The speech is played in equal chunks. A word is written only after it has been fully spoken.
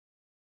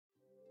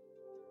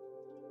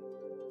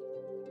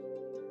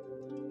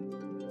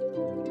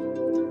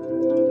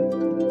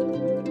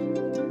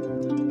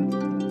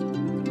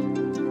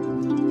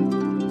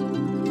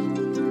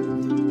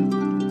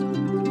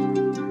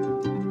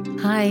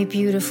Hi,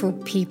 beautiful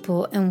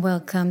people, and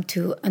welcome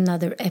to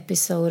another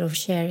episode of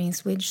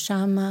Sharings with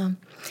Shama.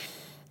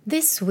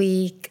 This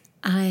week,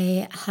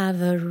 I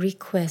have a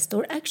request,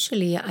 or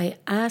actually, I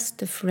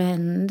asked a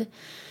friend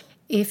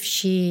if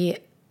she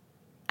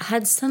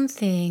had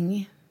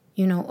something,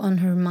 on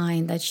her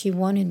mind that she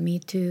wanted me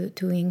to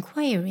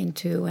inquire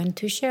into and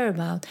to share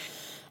about.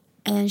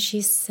 And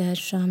she said,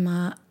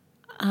 Shama,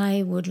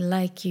 I would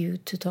like you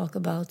to talk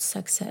about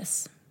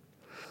success.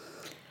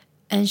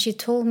 And she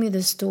told me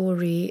the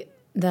story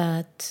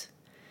that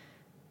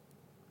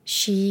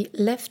she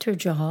left her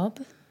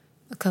job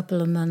a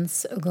couple of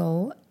months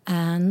ago,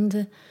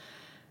 and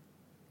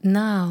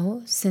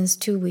now, since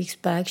 2 weeks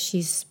back,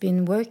 she's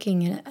been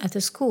working at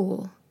a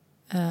school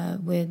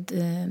with,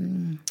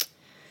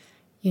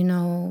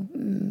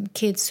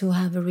 kids who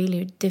have a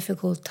really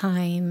difficult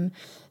time.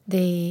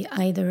 They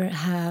either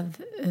have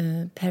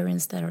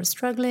parents that are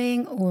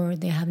struggling or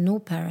they have no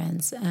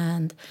parents.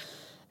 And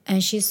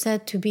she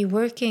said to be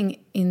working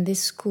in this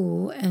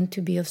school and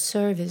to be of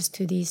service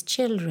to these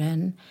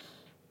children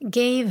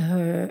gave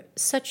her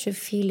such a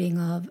feeling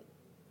of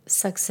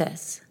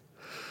success.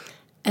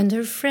 And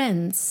her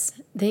friends,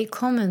 they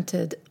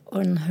commented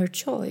on her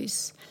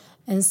choice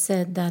and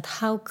said that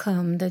how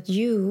come that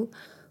you,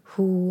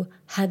 who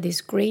had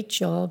this great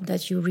job,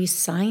 that you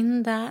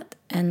resigned that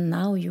and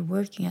now you're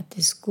working at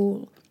this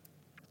school?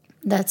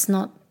 That's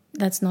not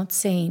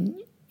sane,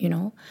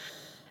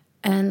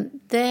 And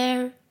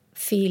their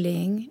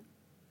feeling,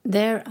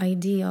 their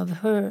idea of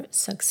her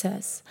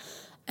success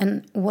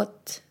and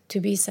what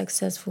to be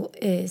successful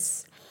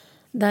is,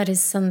 that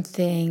is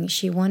something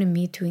she wanted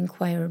me to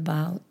inquire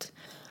about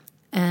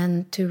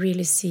and to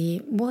really see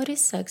what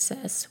is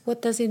success,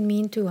 what does it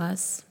mean to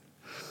us?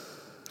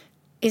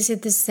 Is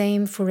it the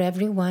same for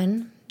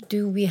everyone?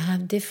 Do we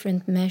have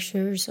different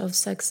measures of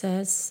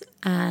success?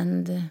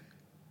 And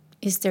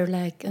is there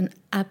like an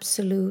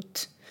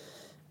absolute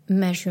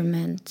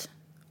measurement,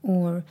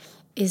 or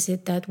is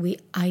it that we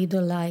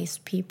idolize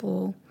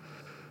people?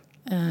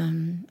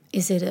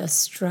 Is it a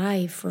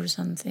strive for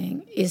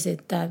something? Is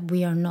it that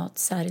we are not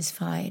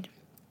satisfied?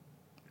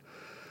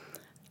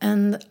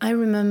 And I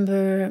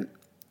remember,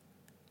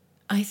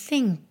 I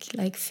think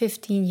like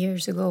 15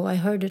 years ago, I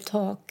heard a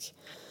talk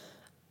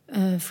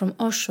from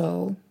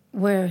Osho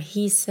where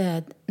he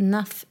said,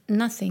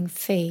 nothing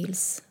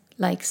fails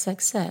like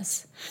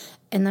success.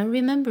 And I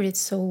remember it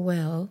so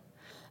well.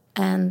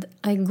 And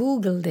I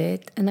Googled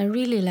it, and I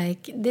really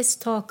like this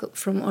talk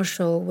from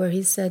Osho where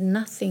he said,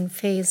 nothing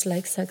fails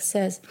like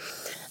success.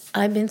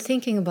 I've been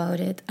thinking about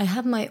it. I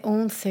have my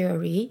own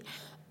theory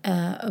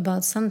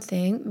about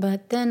something,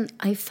 but then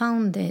I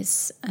found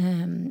this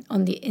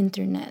on the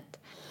internet.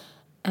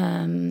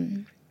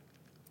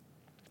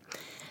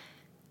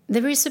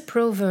 There is a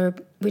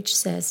proverb which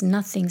says,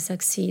 nothing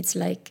succeeds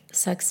like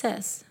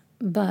success.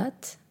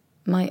 But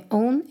my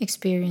own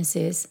experience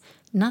is,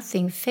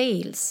 nothing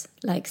fails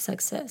like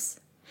success.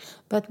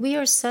 But we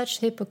are such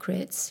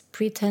hypocrites,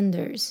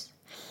 pretenders,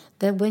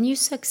 that when you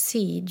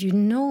succeed, you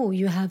know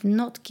you have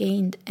not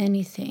gained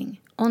anything.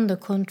 On the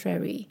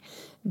contrary,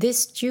 this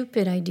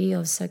stupid idea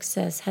of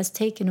success has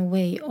taken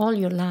away all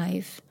your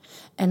life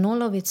and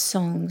all of its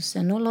songs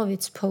and all of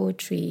its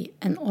poetry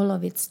and all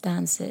of its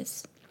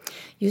dances.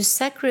 You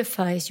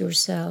sacrifice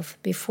yourself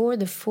before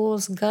the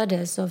false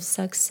goddess of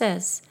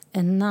success,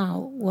 and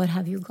now what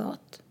have you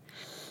got?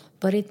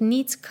 But it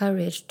needs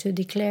courage to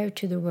declare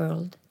to the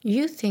world,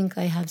 you think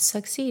I have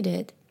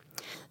succeeded.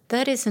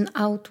 That is an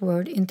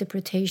outward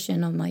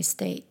interpretation of my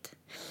state.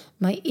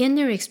 My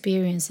inner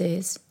experience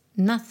is,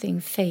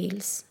 nothing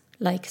fails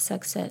like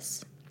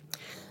success.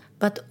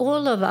 But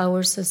all of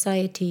our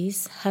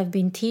societies have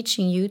been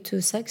teaching you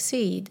to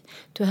succeed,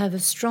 to have a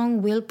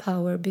strong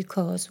willpower,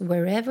 because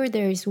wherever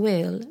there is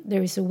will,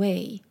 there is a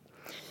way.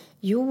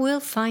 You will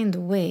find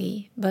a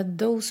way, but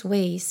those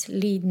ways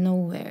lead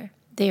nowhere.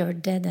 They are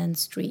dead-end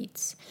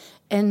streets.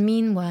 And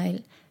meanwhile,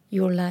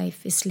 your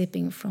life is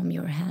slipping from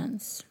your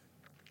hands.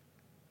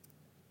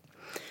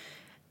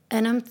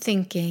 And I'm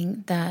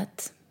thinking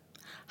that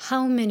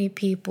how many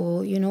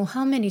people,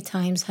 how many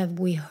times have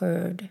we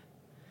heard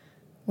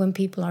when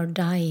people are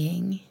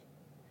dying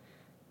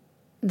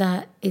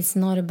that it's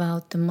not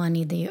about the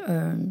money they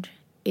earned.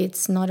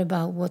 It's not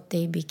about what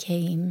they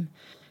became.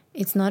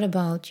 It's not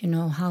about,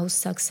 how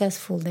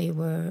successful they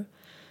were.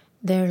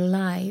 Their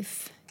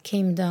life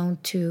came down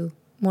to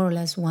more or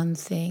less one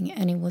thing,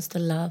 and it was the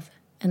love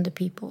and the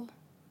people.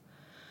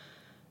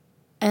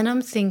 And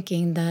I'm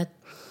thinking that,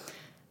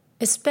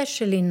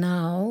 especially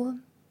now,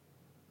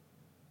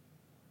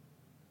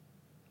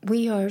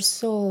 we are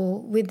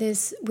so, with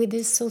this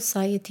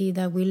society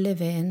that we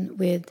live in,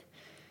 with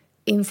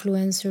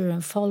influencer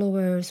and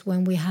followers,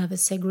 when we have a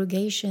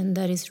segregation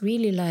that is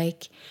really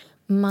like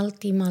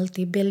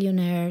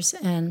multi-billionaires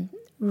and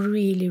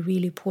really,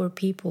 really poor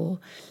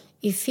people,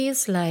 it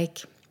feels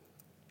like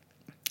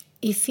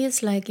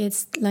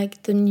it's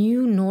like the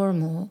new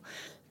normal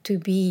to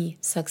be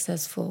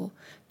successful,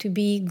 to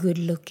be good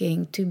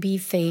looking, to be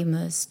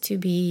famous, to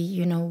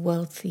be,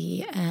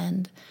 wealthy.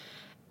 And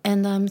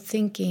I'm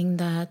thinking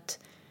that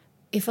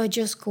if I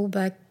just go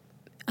back,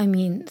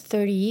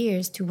 30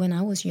 years to when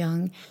I was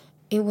young,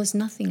 it was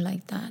nothing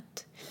like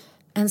that.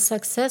 And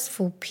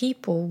successful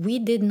people, we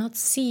did not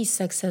see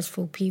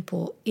successful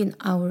people in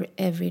our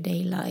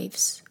everyday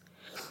lives.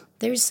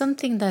 There is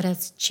something that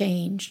has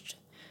changed.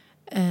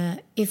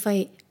 If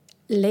I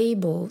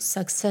label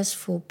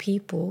successful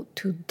people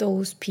to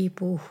those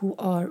people who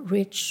are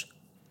rich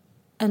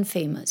and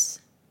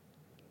famous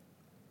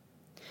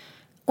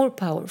or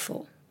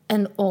powerful,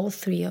 and all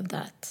three of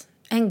that,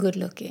 and good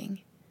looking,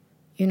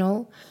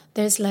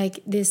 there's like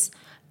this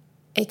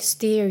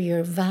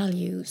exterior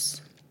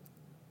values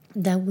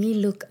that we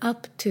look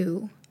up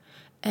to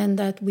and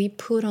that we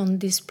put on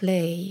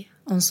display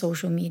on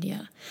social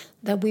media,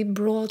 that we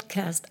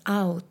broadcast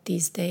out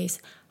these days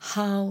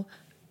how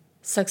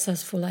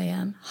successful I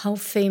am, how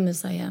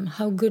famous I am,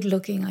 how good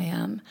looking I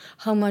am,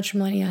 how much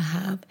money I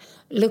have.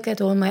 Look at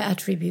all my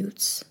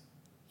attributes.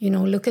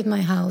 Look at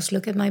my house,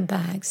 look at my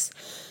bags,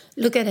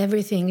 look at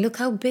everything, look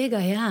how big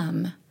I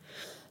am.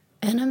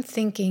 And I'm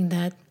thinking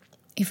that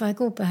if I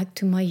go back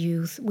to my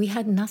youth, we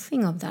had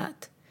nothing of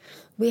that.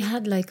 We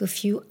had like a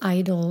few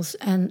idols,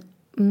 and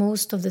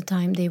most of the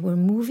time they were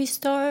movie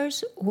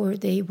stars or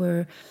they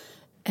were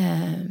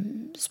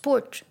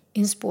sports.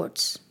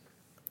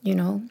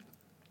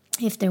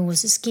 If there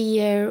was a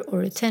skier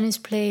or a tennis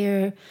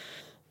player,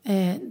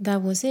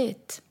 that was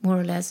it, more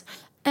or less.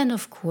 And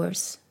of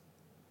course,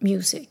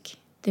 music,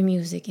 the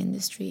music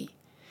industry.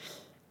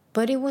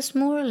 But it was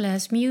more or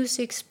less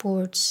music,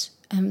 sports,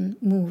 and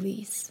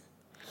movies.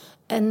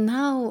 And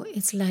now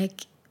it's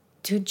like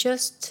to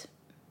just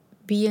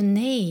be a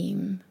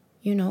name,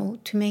 to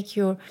make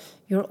your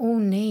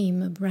own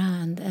name a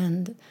brand,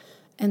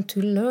 and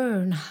to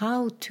learn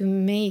how to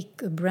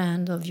make a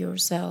brand of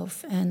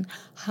yourself and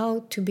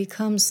how to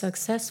become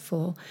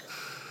successful.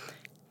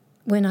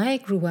 When I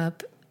grew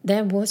up,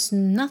 there was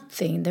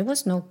nothing, there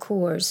was no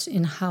course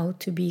in how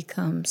to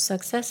become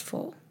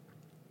successful.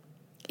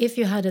 If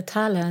you had a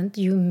talent,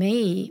 you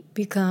may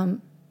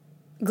become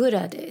good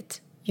at it,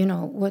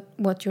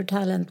 what your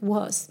talent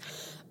was.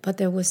 But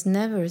there was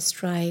never a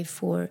strive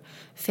for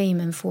fame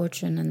and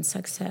fortune and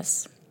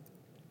success.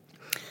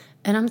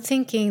 And I'm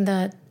thinking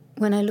that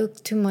when I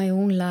look to my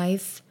own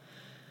life,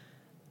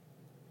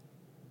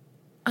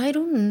 I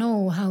don't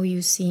know how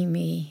you see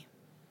me.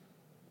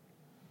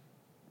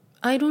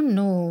 I don't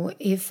know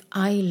if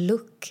I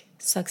look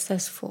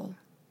successful,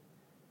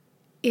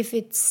 if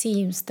it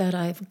seems that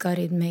I've got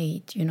it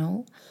made,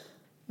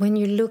 When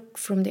you look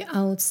from the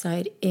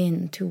outside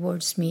in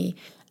towards me,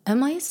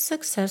 am I a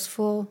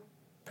successful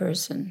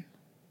person?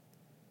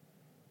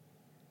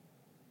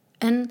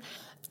 And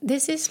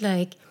this is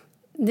like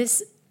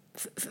this,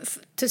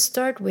 to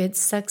start with,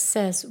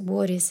 success,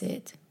 what is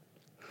it?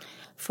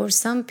 For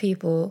some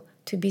people,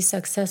 to be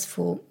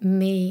successful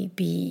may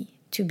be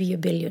to be a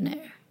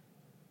billionaire.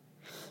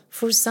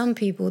 For some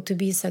people, to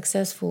be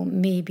successful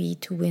may be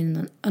to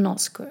win an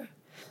Oscar.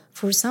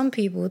 For some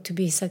people, to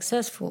be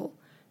successful,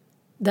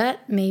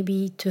 that may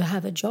be to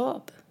have a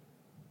job.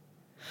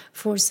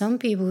 For some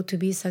people, to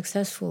be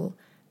successful,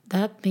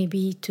 that may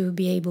be to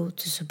be able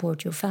to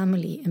support your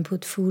family and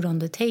put food on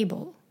the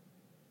table.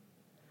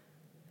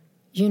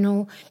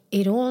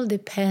 It all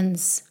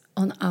depends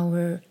on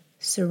our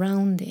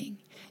surrounding.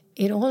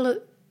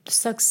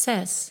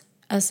 Success,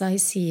 as I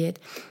see it,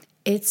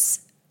 it's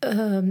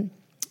a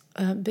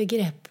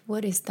begrepp.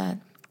 What is that?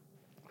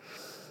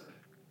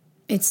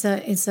 It's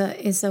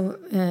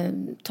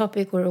a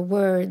topic or a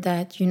word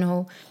that,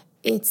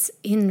 it's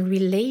in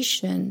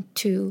relation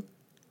to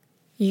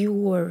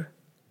your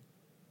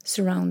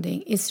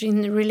surrounding. It's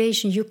in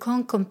relation. You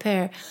can't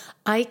compare.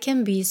 I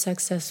can be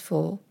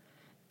successful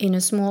in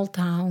a small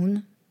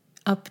town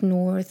up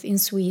north in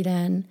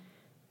Sweden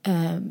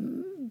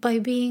by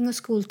being a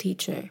school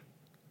teacher.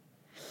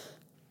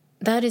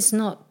 That is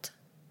not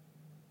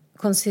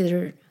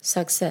considered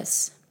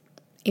success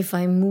if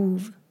I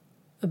move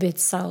a bit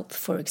south,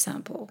 for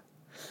example.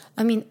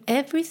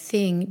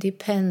 Everything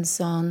depends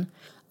on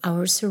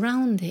our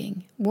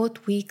surrounding,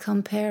 what we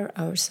compare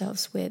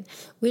ourselves with,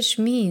 which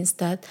means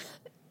that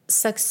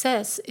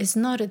success is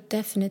not a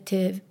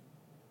definitive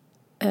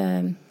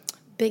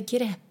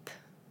begrepp.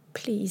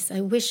 Please,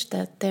 I wish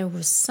that there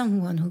was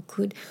someone who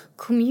could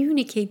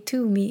communicate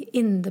to me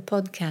in the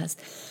podcast.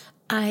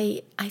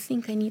 I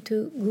think I need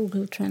to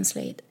Google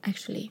Translate,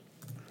 actually.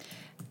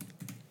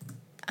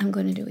 I'm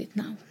going to do it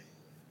now.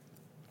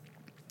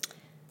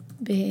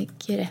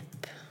 Begrepp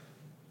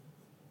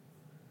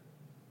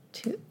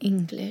to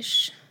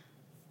English.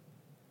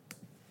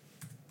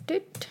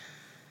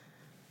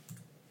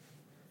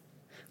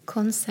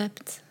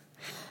 Concept.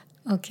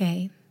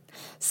 Okay.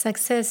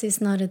 Success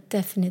is not a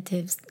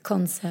definitive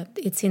concept.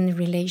 It's in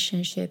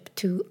relationship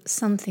to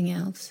something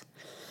else.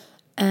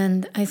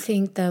 And I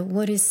think that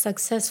what is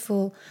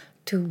successful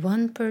to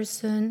one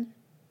person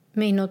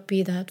may not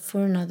be that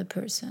for another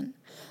person.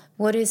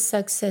 What is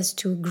success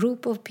to a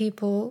group of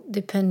people,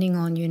 depending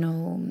on,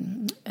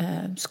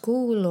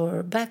 school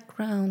or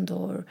background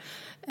or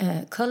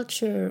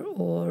culture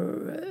or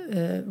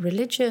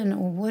religion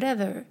or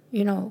whatever,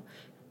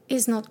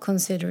 is not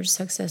considered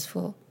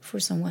successful for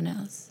someone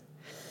else.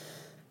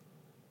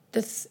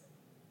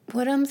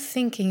 What I'm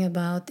thinking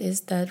about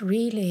is that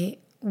really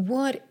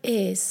what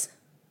is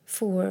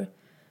for,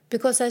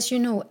 because as you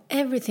know,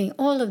 everything,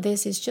 all of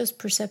this is just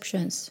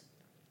perceptions.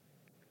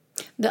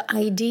 The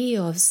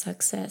idea of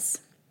success.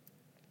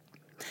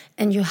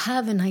 And you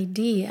have an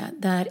idea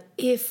that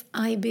if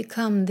I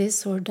become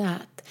this or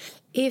that,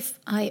 if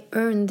I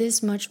earn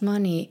this much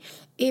money,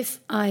 if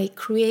I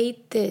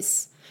create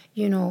this,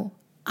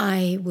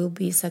 I will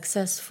be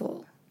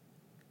successful.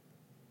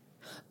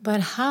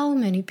 But how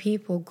many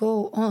people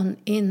go on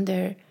in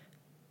their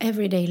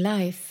everyday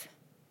life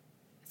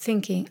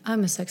thinking,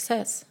 I'm a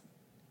success.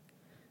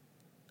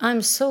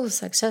 I'm so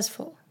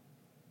successful.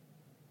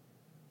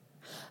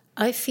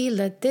 I feel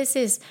that this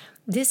is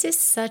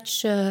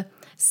such a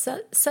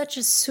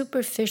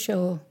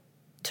superficial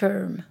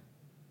term.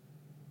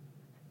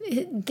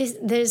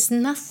 There's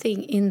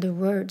nothing in the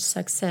word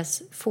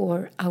success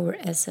for our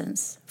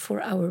essence,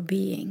 for our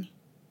being.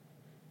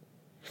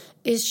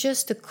 It's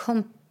just a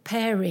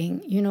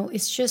comparing,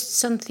 it's just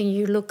something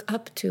you look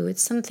up to.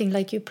 It's something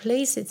like you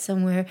place it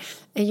somewhere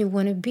and you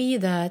want to be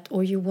that,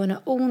 or you want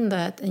to own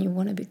that and you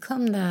want to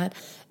become that,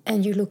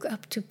 and you look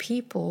up to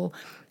people.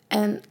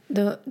 And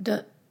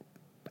the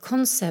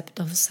concept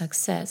of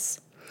success,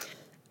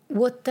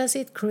 what does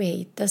it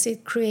create? Does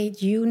it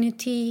create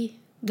unity?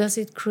 Does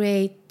it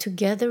create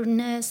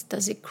togetherness?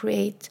 Does it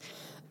create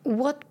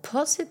what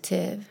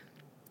positive?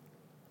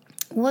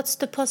 What's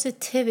the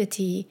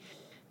positivity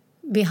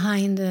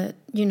behind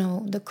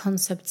the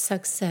concept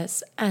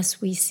success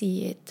as we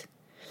see it?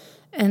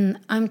 And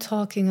I'm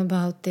talking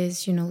about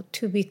this,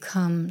 to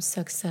become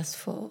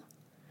successful.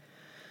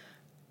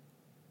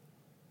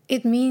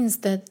 It means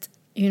that,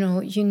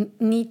 you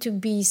need to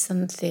be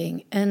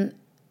something. And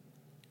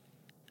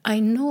I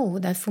know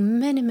that for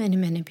many, many,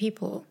 many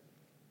people,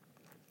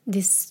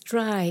 this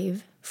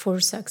strive for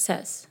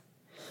success,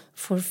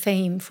 for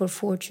fame, for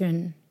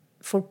fortune,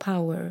 for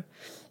power,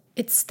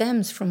 it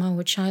stems from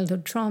our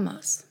childhood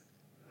traumas.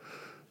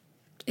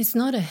 It's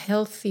not a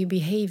healthy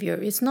behavior.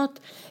 It's not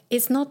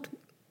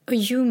a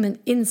human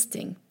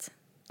instinct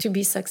to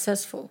be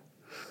successful.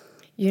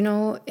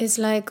 It's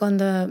like on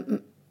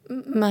the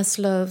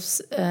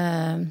Maslow's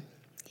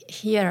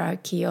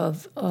hierarchy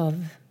of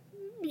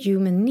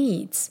human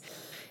needs.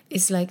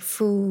 It's like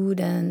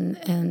food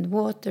and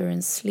water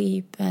and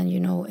sleep and,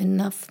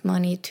 enough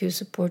money to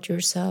support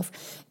yourself.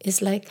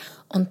 It's like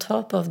on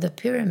top of the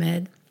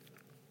pyramid.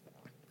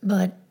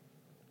 But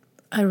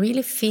I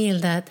really feel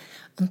that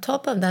on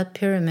top of that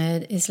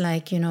pyramid is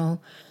like,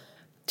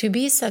 to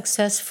be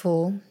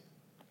successful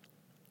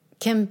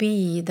can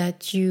be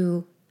that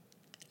you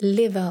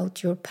live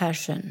out your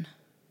passion.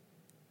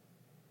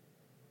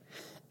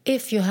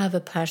 If you have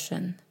a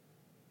passion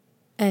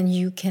and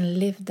you can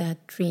live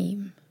that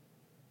dream,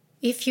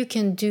 if you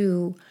can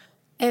do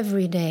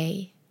every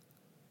day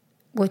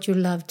what you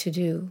love to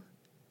do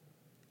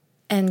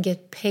and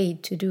get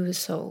paid to do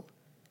so,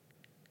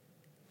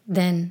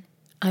 then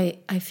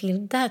I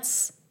feel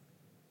that's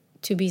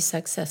to be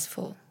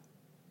successful.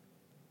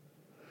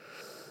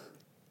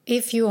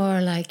 If you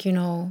are like,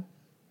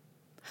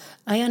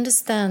 I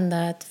understand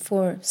that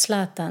for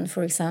Zlatan,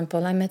 for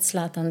example, I met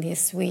Zlatan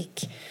this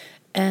week,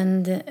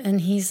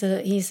 and he's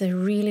a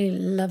really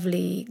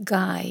lovely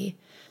guy.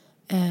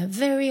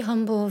 Very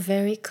humble,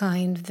 very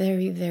kind,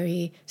 very,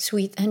 very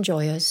sweet and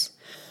joyous.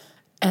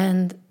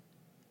 And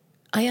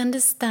I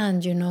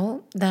understand,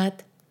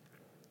 that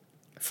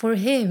for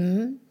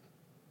him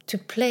to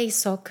play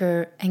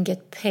soccer and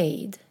get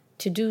paid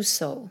to do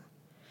so,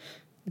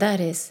 that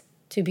is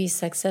to be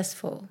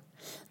successful.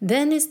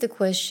 Then is the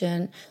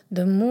question,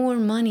 the more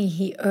money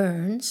he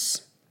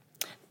earns,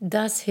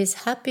 does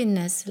his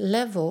happiness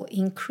level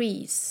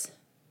increase?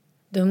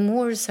 The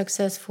more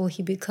successful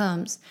he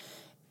becomes,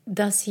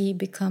 does he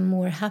become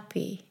more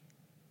happy?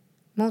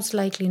 Most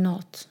likely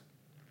not.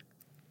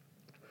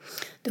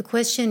 The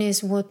question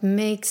is what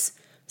makes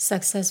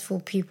successful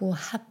people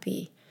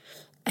happy?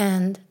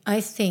 And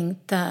I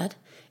think that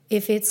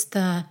if it's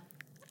the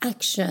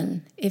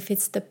action, if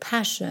it's the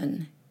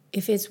passion,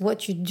 if it's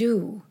what you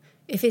do,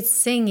 if it's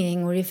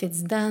singing or if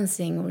it's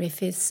dancing or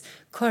if it's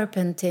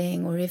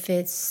carpenting or if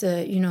it's,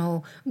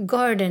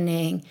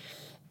 gardening,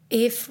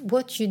 if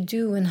what you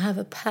do and have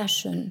a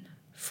passion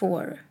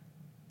for,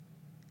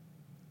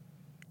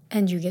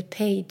 and you get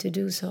paid to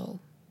do so.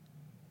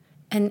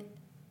 And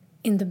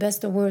in the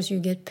best of words, you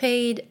get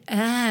paid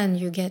and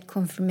you get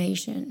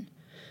confirmation,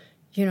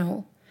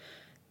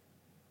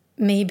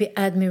 maybe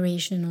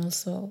admiration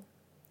also.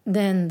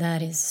 Then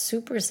that is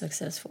super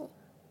successful,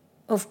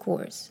 of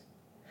course.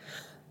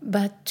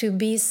 But to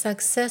be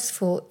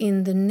successful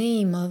in the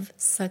name of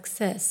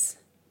success,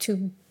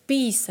 to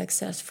be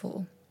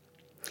successful,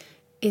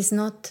 is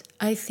not,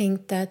 I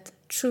think that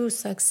true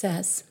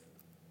success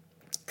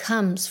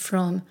comes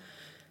from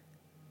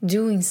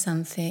doing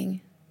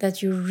something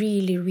that you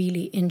really,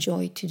 really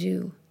enjoy to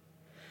do.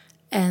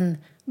 And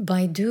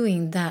by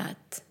doing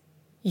that,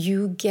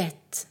 you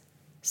get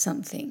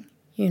something.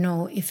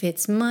 If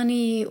it's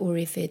money or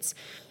if it's,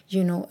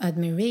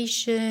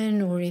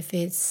 admiration, or if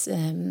it's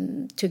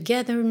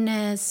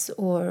togetherness,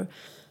 or,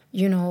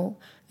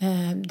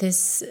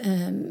 this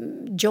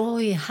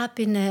joy,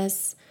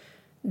 happiness,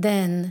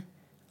 then,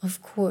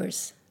 of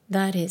course,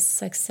 that is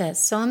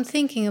success. So I'm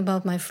thinking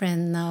about my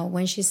friend now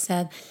when she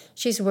said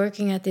she's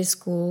working at this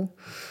school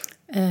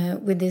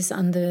with these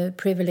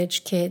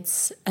underprivileged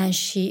kids, and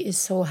she is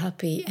so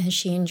happy and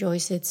she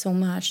enjoys it so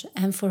much.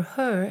 And for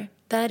her,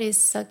 that is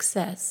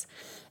success.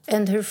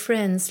 And her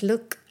friends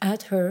look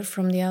at her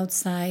from the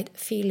outside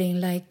feeling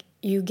like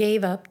you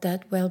gave up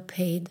that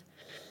well-paid,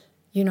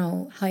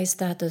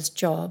 high-status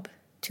job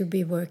to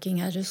be working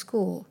at a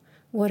school.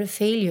 What a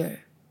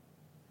failure.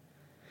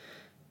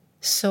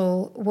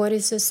 So what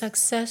is a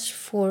success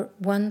for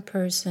one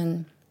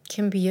person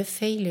can be a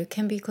failure,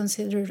 can be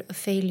considered a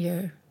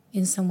failure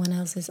in someone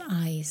else's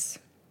eyes.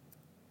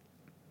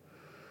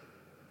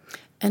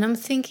 And I'm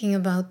thinking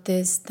about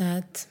this,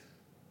 that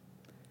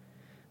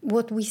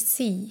what we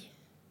see,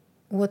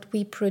 what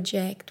we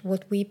project,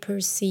 what we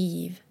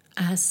perceive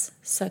as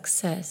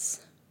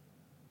success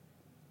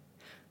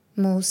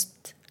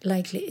most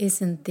likely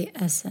isn't the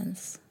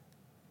essence.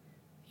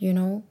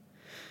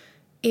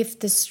 If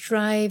the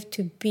strive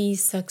to be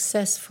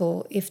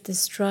successful, if the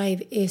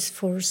strive is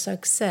for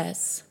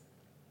success,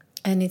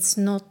 and it's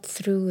not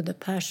through the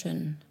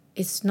passion,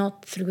 it's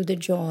not through the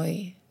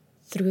joy,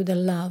 through the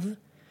love,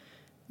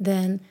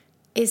 then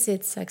is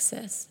it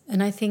success?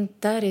 And I think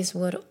that is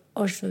what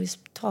Osho is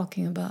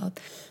talking about,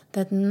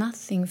 that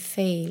nothing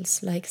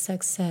fails like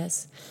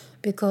success.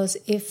 Because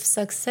if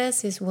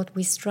success is what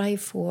we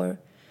strive for,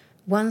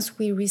 once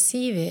we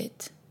receive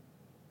it,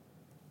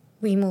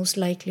 we most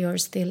likely are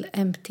still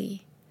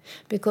empty.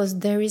 Because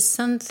there is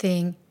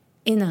something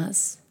in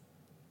us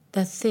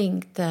that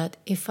think that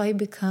if I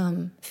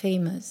become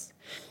famous,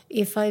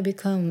 if I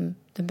become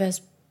the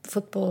best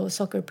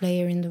soccer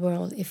player in the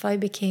world, if I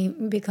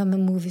become a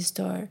movie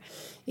star,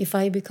 if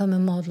I become a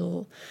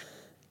model,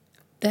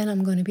 then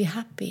I'm going to be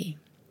happy.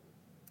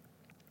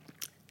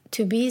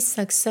 To be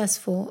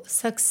successful,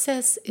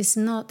 success is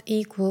not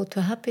equal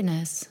to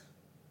happiness.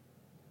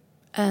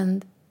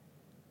 And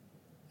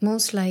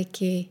most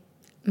likely,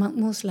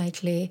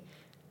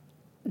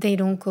 they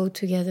don't go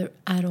together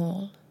at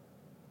all.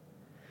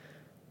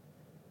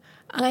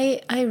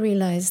 I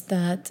realized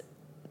that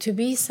to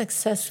be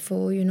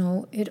successful,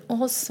 it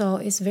also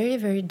is very,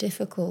 very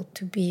difficult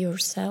to be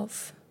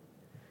yourself.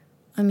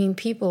 I mean,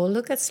 people,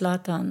 look at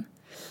Zlatan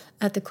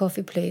at the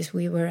coffee place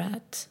we were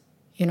at.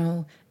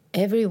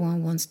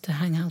 Everyone wants to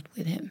hang out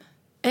with him.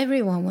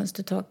 Everyone wants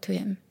to talk to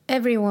him.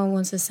 Everyone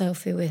wants a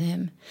selfie with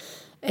him.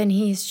 And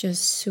he's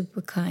just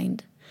super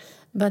kind.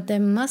 But there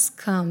must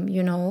come,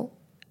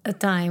 a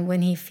time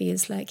when he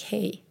feels like,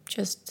 hey,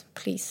 just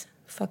please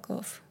fuck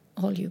off,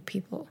 all you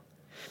people.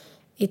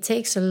 It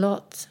takes a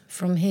lot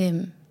from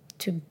him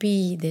to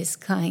be this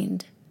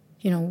kind,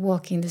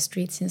 walking the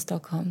streets in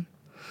Stockholm.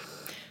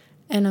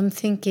 And I'm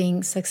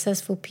thinking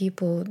successful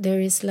people,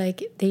 they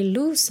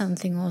lose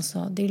something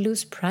also. They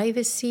lose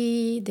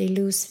privacy, they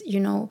lose,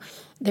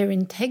 their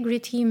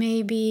integrity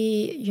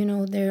maybe,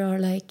 there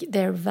are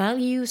their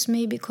values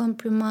may be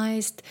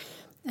compromised,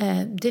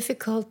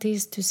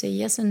 difficulties to say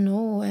yes and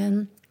no.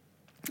 And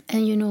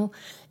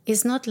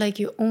it's not like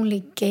you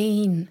only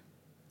gain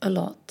a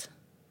lot,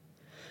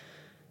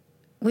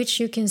 which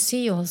you can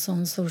see also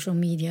on social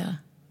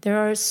media. There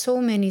are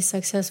so many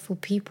successful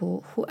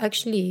people who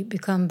actually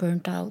become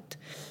burnt out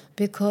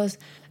because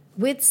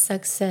with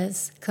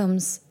success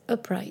comes a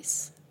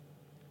price.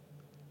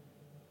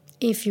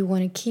 If you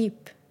want to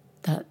keep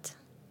that.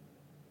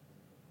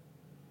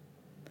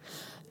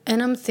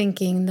 And I'm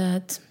thinking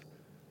that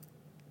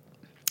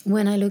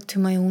when I look to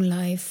my own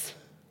life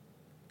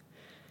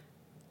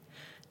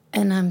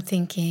and I'm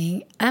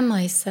thinking, am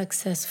I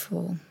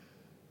successful?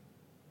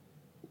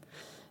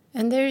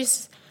 And there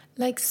is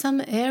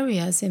some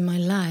areas in my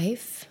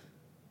life,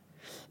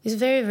 it's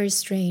very, very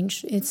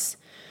strange. It's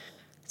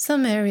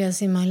some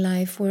areas in my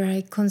life where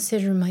I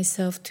consider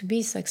myself to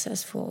be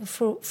successful.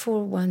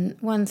 For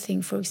one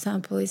thing, for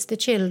example, is the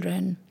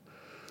children.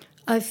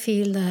 I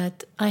feel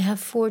that I have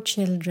 4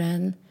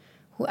 children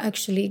who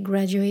actually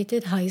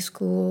graduated high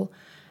school.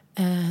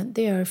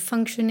 They are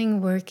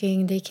functioning,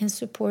 working. They can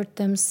support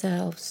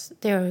themselves.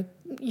 They are,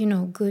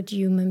 good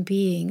human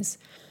beings.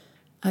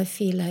 I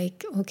feel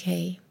like,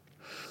 okay,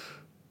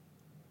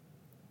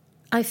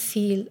 I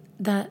feel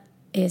that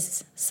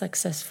is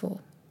successful.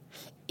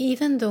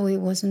 Even though it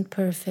wasn't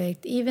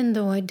perfect, even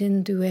though I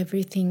didn't do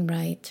everything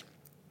right,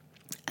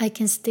 I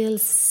can still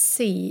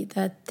see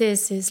that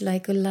this is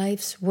like a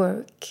life's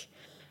work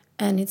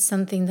and it's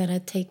something that I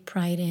take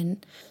pride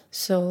in.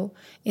 So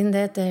in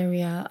that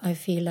area, I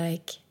feel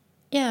like,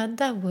 yeah,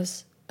 that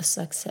was a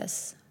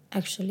success,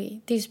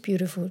 actually, these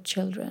beautiful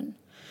children.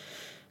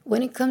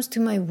 When it comes to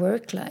my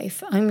work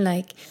life,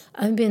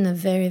 I've been a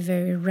very,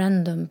 very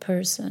random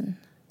person.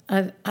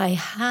 I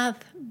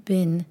have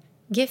been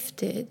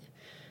gifted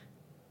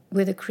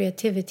with a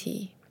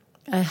creativity.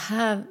 I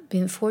have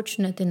been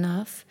fortunate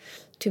enough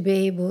to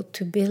be able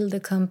to build the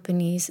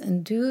companies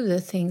and do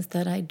the things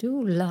that I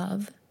do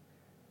love.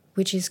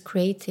 which is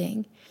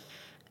creating.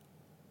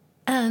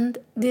 And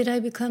did I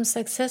become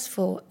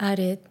successful at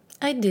it?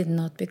 I did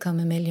not become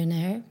a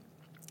millionaire.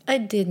 I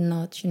did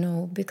not,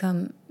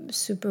 become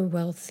super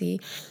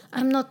wealthy.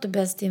 I'm not the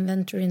best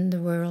inventor in the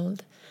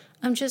world.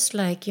 I'm just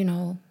like,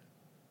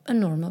 a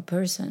normal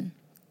person.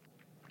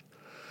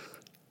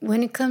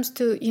 When it comes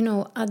to,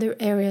 other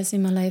areas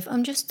in my life,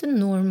 I'm just a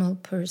normal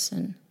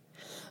person.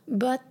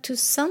 But to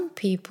some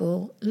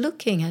people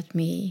looking at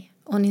me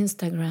on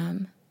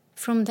Instagram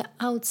from the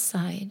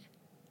outside,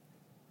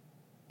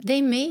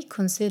 they may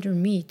consider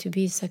me to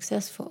be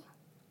successful,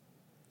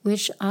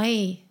 which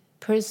I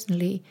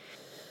personally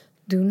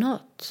do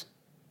not.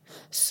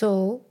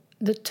 So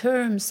the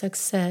term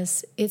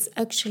success, it's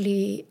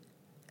actually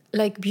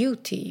like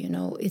beauty,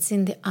 it's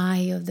in the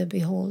eye of the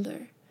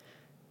beholder.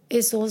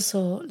 It's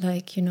also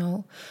like,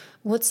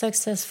 what's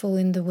successful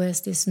in the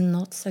West is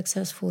not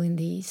successful in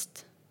the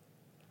East,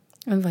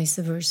 and vice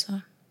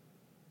versa.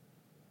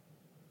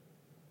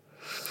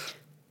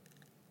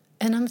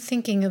 And I'm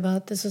thinking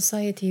about the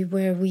society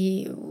where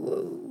we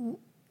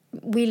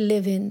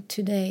live in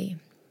today.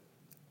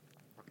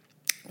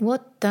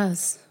 What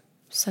does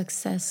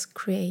success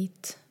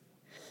create?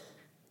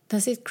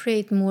 Does it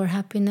create more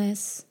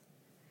happiness?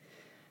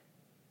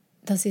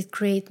 Does it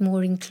create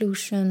more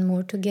inclusion,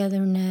 more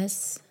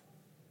togetherness?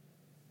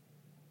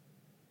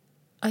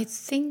 I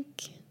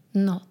think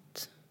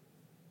not.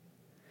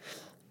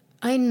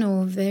 I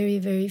know very,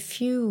 very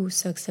few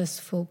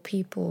successful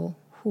people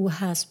who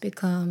has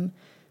become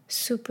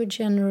super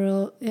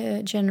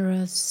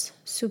generous,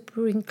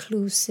 super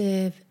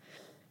inclusive,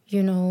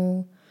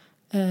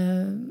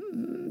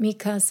 mi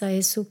casa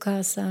es su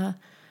casa.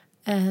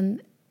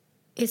 And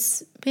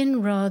it's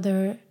been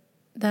rather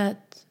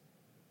that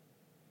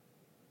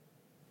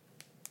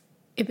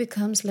it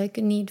becomes like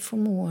a need for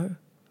more.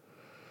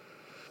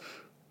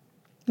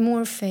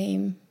 More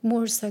fame,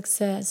 more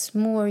success,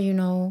 more,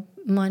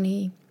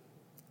 money,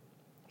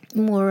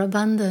 more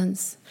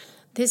abundance.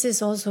 This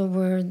is also a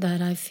word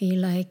that I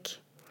feel like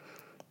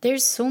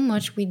there's so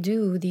much we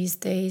do these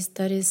days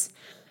that is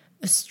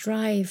a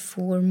strive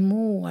for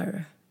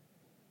more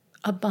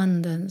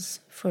abundance,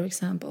 for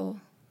example.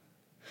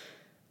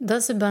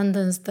 Does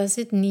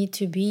it need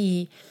to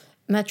be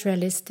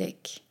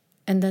materialistic?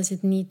 And does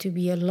it need to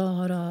be a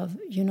lot of,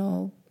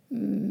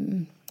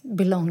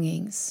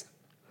 belongings?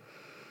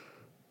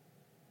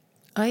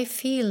 I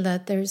feel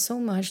that there's so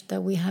much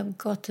that we have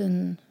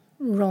gotten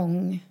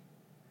wrong,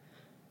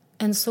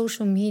 and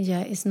social media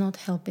is not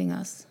helping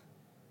us.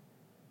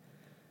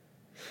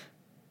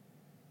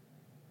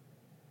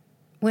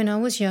 When I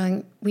was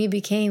young, we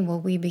became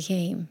what we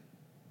became.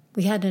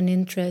 We had an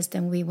interest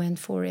and we went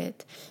for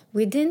it.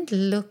 We didn't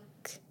look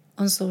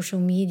on social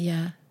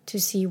media to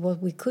see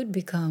what we could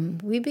become.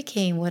 We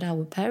became what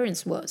our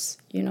parents was,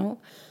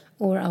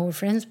 or our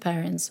friends'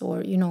 parents,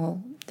 or,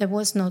 there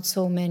was not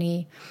so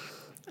many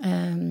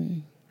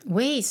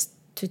ways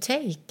to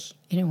take,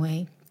 in a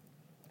way.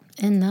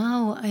 And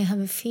now I have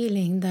a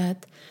feeling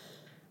that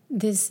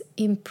this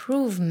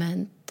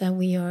improvement that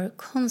we are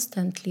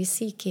constantly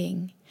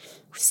seeking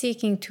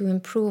to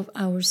improve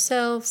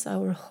ourselves,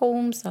 our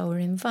homes, our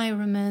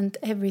environment,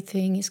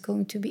 everything is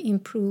going to be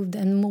improved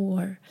and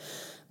more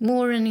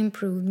and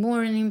improved,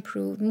 more and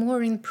improved,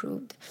 more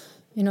improved.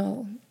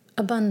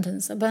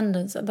 Abundance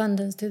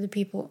to the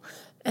people.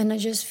 And I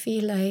just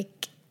feel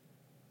like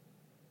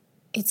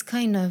it's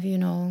kind of,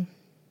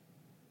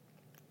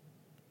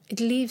 it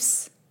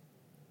leaves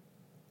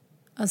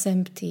us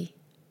empty.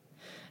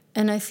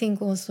 And I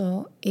think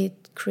also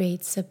it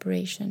creates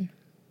separation.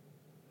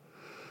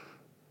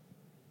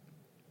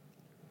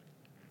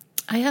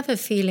 I have a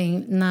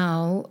feeling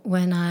now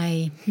when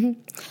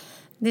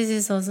this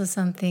is also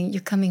something,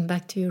 you're coming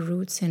back to your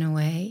roots in a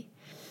way.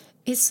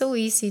 It's so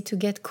easy to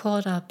get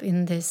caught up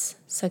in this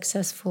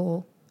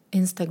successful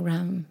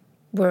Instagram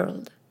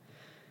world,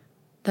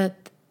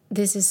 that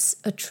this is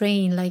a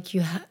train, like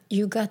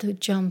you got to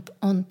jump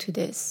onto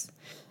this,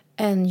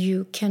 and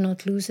you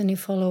cannot lose any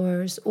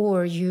followers,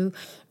 or you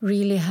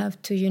really have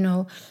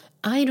to,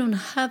 I don't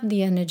have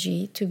the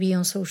energy to be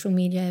on social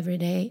media every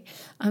day.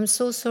 I'm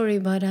so sorry,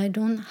 but I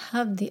don't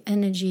have the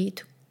energy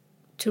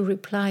to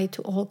reply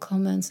to all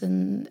comments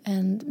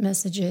and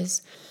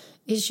messages.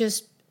 It's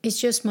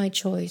just my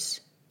choice,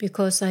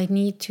 because I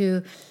need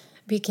to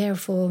be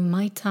careful of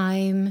my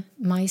time,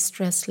 my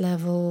stress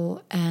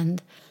level,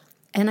 and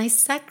I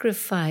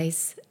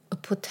sacrifice a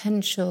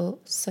potential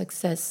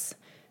success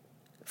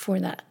for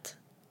that.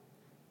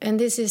 And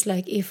this is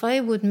like, if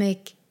I would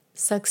make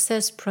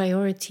success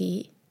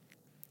priority,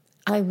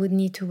 I would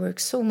need to work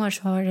so much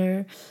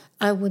harder.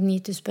 I would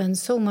need to spend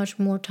so much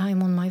more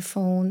time on my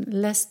phone,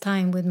 less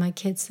time with my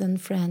kids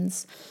and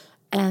friends,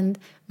 and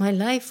my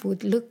life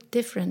would look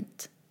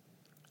different.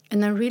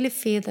 And I really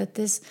feel that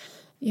this,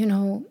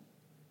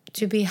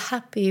 to be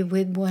happy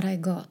with what I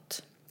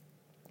got,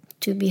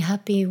 to be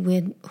happy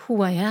with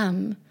who I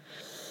am,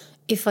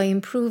 if I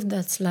improve,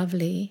 that's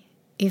lovely.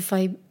 If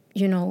I,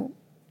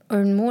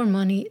 earn more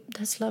money,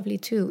 that's lovely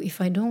too. If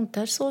I don't,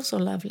 that's also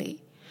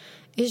lovely.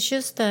 It's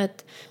just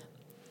that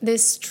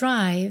this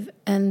drive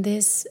and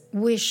this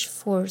wish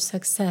for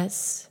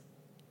success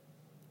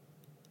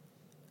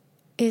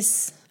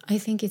is, I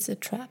think it's a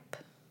trap.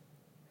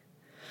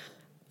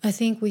 I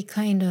think we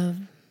kind of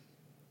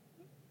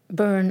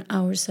burn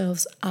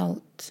ourselves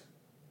out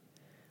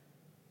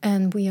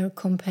and we are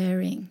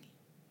comparing.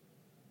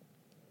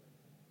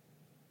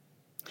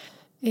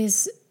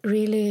 Is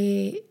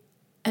really,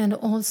 and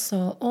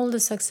also all the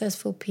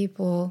successful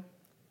people,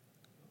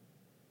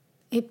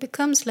 it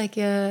becomes like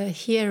a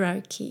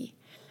hierarchy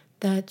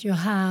that you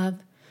have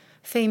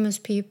famous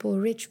people,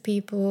 rich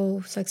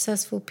people,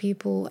 successful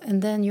people,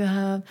 and then you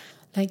have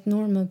like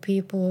normal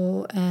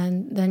people,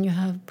 and then you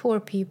have poor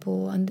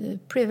people and the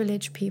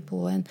privileged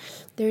people, and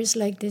there's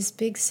like this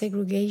big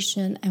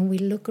segregation, and we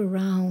look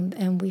around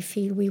and we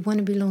feel we want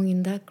to belong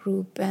in that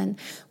group and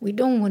we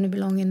don't want to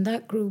belong in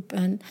that group,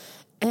 and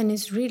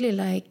it's really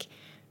like,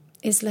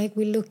 it's like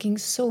we're looking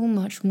so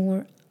much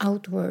more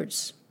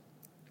outwards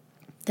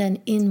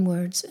than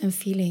inwards and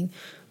feeling,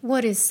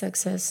 what is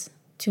success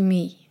to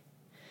me?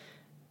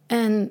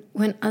 And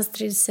when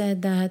Astrid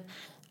said that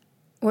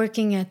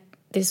working at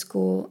this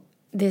school,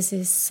 this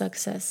is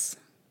success.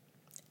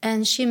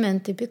 And she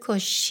meant it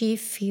because she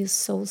feels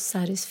so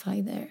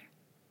satisfied there.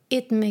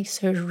 It makes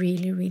her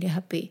really, really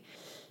happy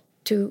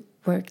to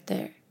work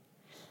there.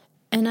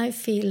 And I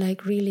feel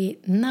like really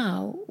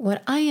now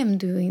what I am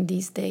doing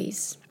these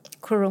days,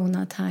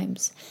 Corona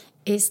times,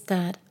 is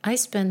that I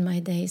spend my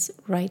days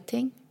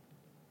writing.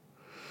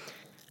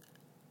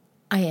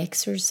 I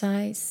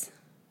exercise.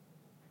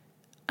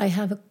 I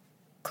have a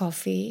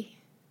coffee,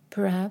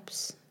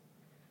 perhaps,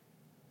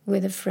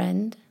 with a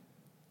friend.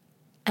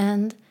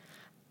 And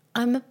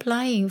I'm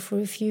applying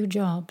for a few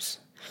jobs.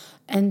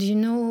 And you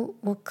know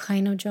what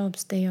kind of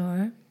jobs they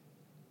are?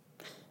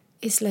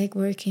 It's like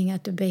working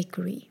at a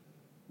bakery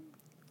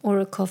or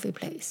a coffee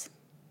place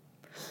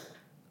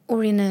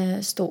or in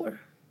a store.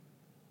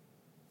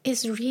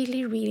 It's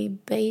really, really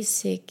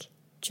basic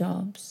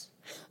jobs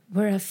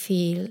where I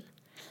feel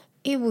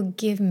it would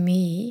give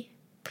me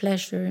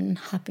pleasure and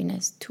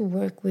happiness to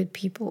work with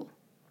people,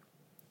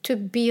 to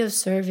be of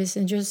service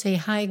and just say,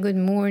 hi, good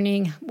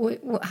morning,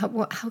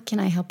 how can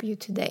I help you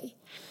today?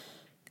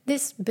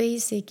 This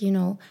basic,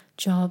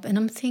 job. And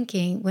I'm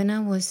thinking, when I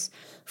was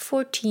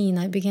 14,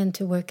 I began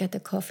to work at the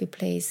coffee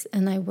place,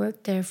 and I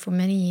worked there for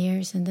many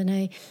years, and then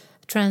I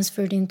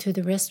transferred into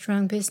the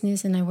restaurant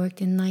business, and I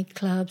worked in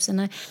nightclubs,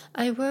 and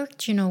I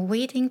worked,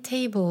 waiting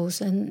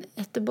tables and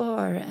at the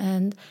bar,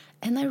 and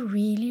I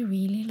really,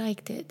 really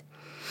liked it.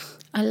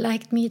 I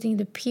liked meeting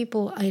the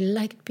people. I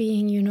liked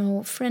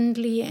being,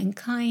 friendly and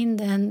kind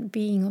and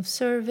being of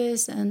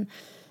service. And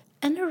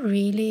I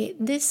really,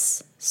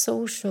 this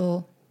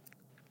social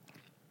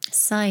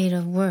side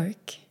of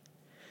work,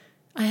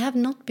 I have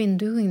not been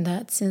doing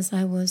that since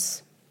I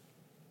was,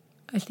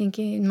 I think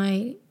in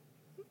my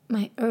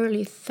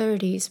early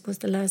 30s was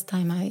the last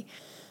time I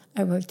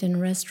worked in a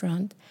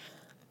restaurant.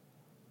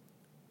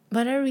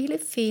 But I really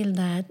feel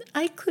that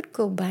I could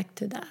go back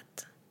to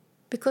that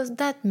because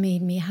that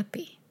made me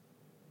happy.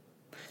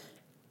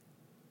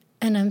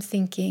 And I'm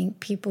thinking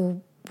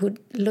people would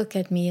look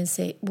at me and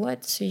say,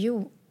 what, so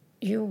you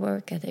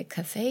work at a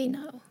cafe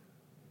now?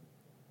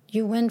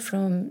 You went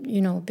from,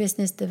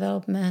 business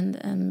development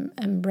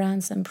and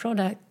brands and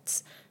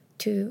products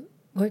to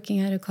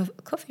working at a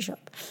coffee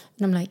shop.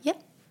 And I'm like, yeah,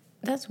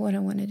 that's what I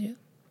want to do.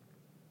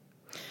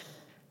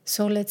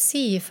 So let's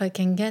see if I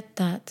can get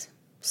that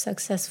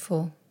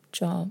successful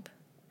job.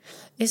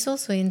 It's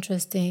also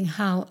interesting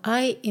how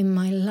I, in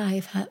my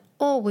life, have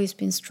always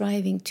been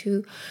striving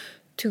to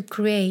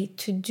create,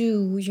 to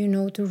do,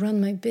 to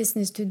run my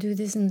business, to do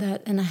this and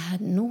that. And I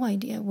had no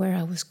idea where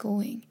I was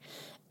going.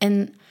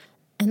 And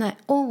I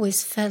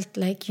always felt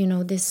like,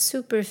 this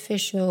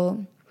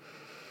superficial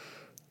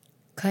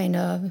kind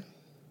of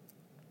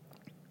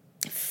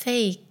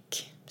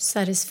fake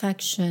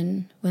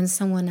satisfaction when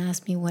someone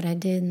asked me what I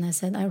did. And I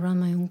said, I run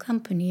my own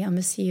company. I'm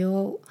a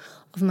CEO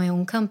of my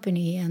own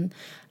company. And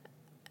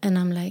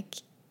I'm like,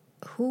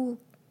 who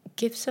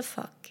gives a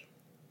fuck?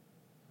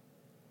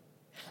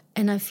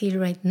 And I feel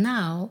right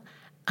now,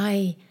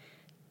 I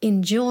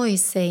enjoy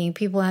saying,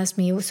 people ask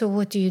me, so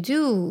what do you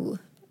do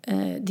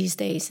these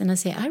days? And I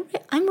say,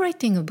 I'm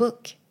writing a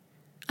book.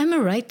 I'm a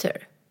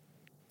writer.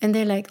 And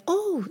they're like,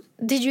 oh,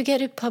 did you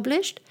get it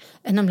published?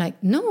 And I'm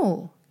like,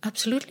 no,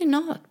 absolutely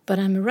not. But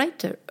I'm a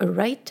writer. A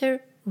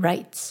writer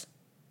writes.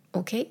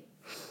 Okay?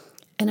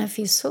 And I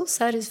feel so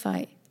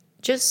satisfied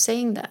just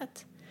saying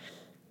that.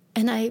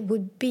 And I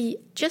would be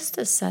just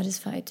as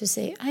satisfied to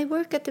say, I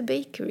work at the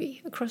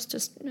bakery across the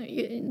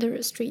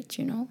street,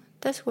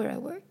 That's where I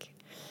work.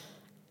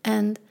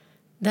 And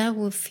that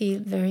would feel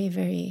very,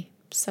 very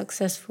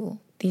successful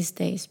these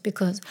days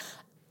because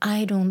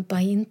I don't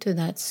buy into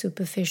that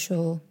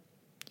superficial,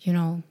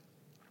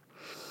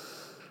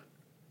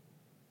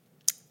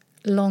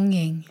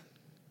 longing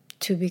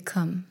to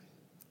become.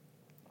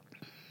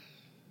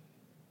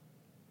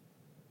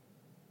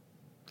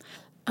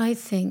 I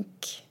think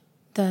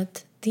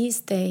that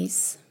these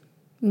days,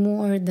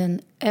 more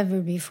than ever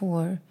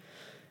before,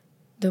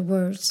 the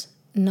words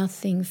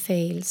nothing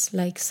fails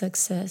like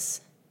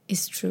success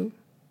is true.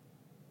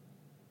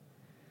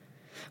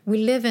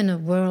 We live in a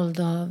world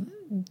of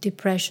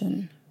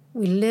depression.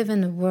 We live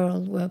in a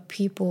world where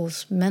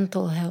people's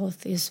mental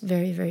health is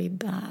very, very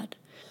bad.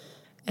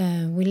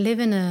 We live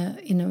in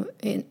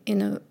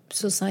a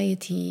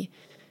society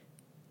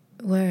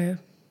where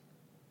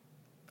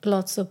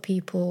lots of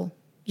people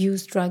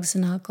use drugs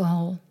and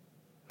alcohol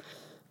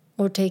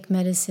or take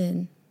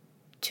medicine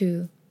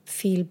to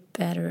feel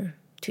better,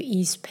 to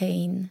ease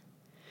pain.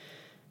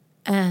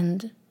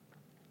 And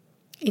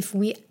if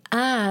we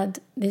add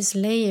this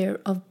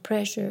layer of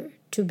pressure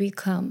to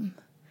become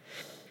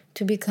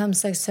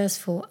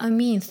successful,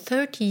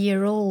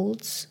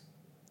 30-year-olds,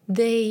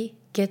 they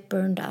get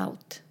burned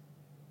out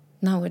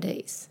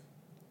nowadays.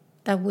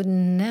 That would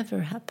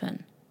never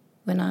happen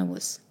when I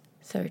was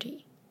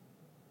 30.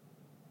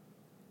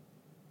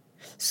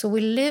 So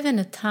we live in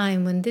a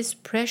time when this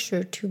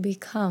pressure to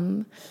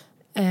become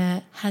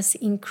has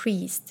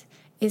increased.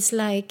 It's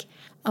like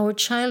our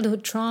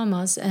childhood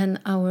traumas and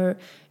our,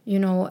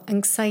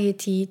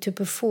 anxiety to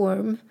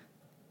perform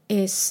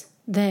is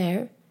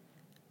there.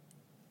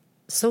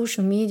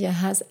 Social media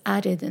has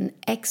added an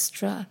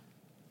extra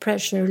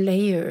pressure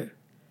layer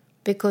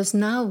because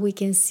now we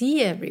can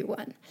see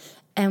everyone.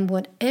 And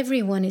what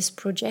everyone is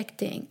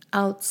projecting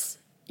out,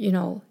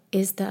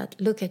 is that,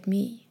 look at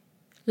me.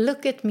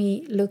 Look at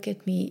me, look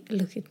at me,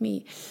 look at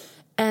me.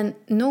 And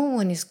no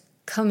one is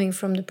coming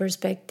from the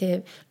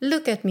perspective,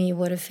 look at me,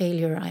 what a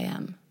failure I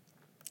am.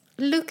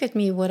 Look at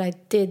me, what I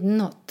did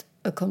not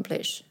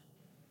accomplish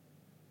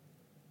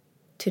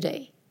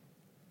today.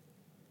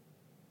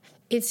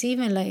 It's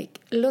even like,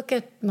 look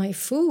at my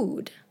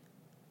food.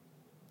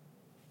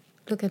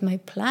 Look at my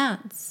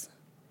plants.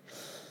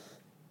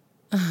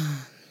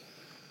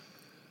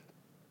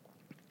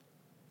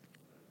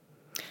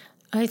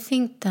 I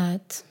think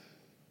that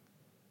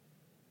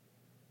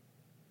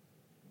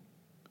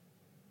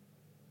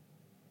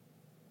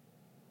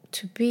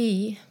to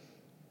be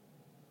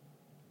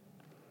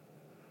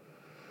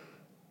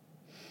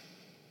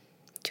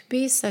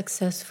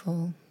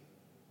successful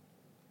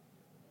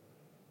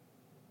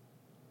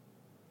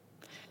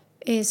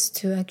is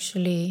to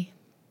actually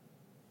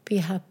be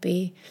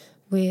happy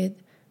with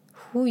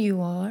who you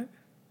are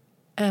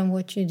and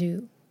what you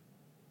do.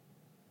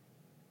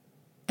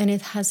 And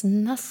it has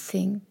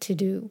nothing to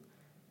do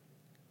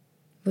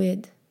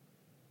with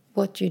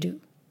what you do,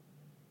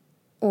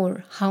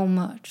 or how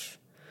much,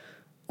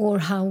 or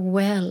how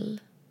well,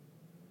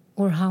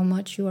 or how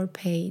much you are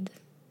paid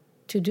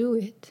to do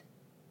it.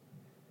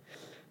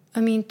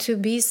 To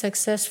be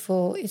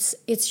successful,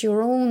 it's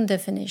your own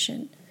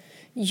definition.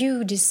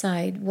 You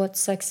decide what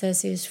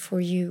success is for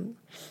you.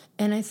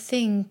 And I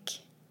think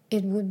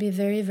it would be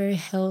very, very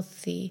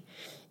healthy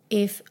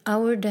if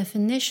our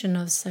definition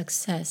of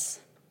success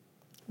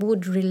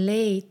would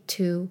relate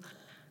to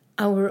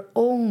our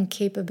own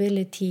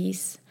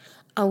capabilities,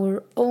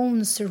 our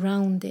own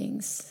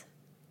surroundings,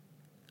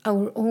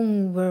 our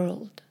own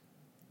world,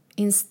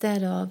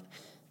 instead of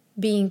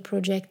being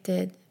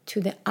projected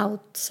to the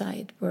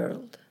outside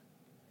world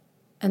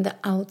and the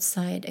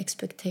outside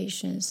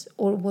expectations,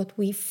 or what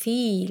we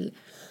feel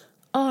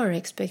are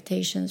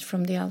expectations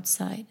from the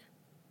outside.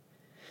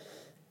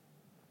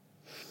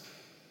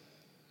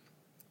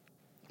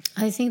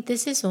 I think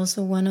this is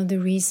also one of the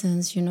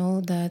reasons,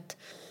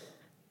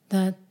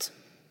 that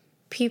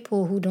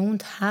people who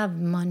don't have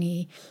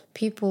money,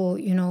 people,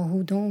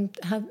 who don't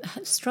have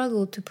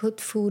struggled to put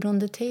food on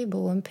the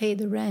table and pay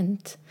the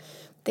rent,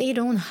 they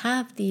don't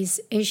have these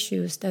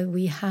issues that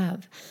we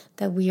have,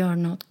 that we are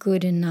not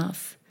good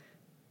enough,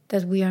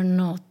 that we are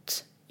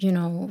not,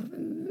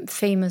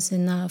 famous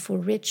enough or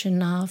rich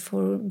enough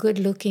or good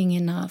looking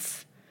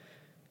enough.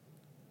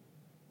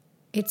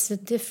 It's a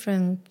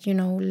different,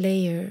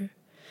 layer.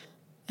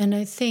 And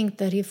I think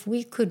that if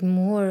we could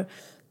more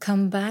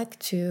come back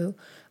to,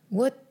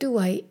 what do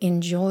I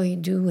enjoy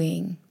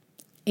doing?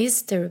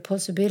 Is there a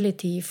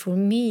possibility for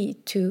me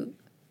to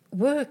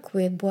work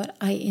with what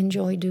I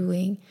enjoy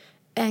doing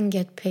and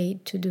get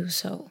paid to do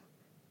so?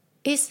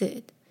 Is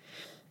it?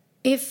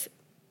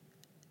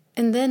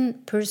 And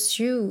then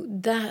pursue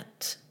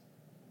that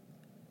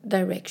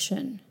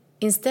direction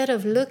instead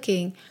of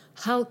looking,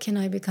 how can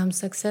I become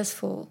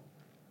successful?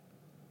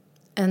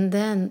 And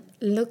then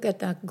look at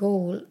that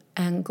goal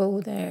and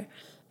go there.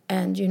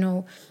 And,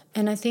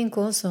 and I think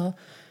also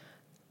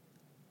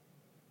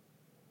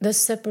the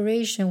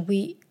separation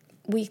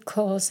we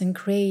cause and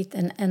create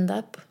and end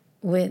up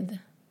with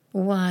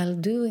while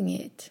doing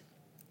it.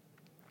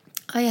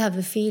 I have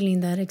a feeling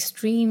that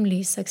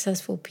extremely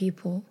successful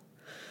people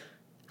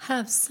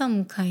have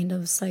some kind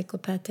of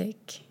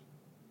psychopathic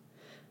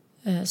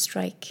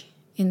strike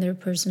in their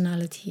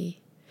personality.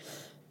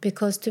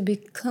 Because to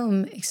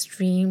become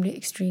extremely,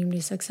 extremely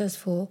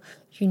successful,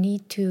 you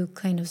need to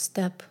kind of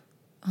step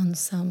on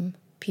some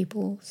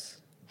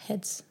people's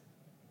heads.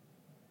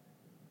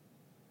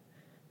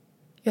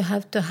 You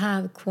have to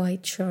have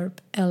quite sharp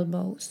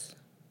elbows.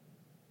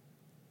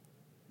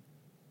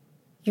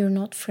 You're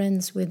not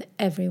friends with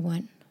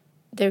everyone.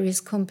 There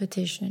is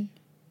competition.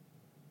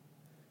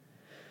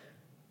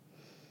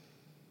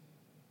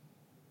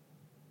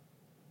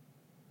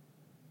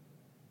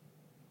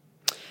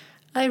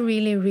 I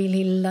really,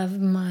 really love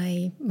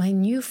my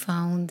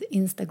newfound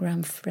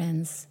Instagram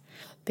friends,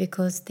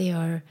 because they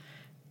are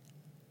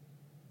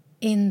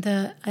and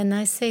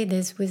I say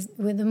this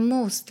with the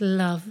most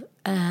love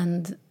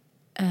and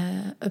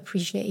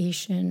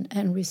appreciation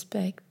and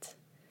respect.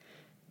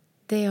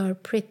 They are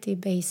pretty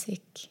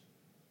basic.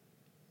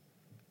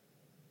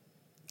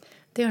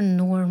 They are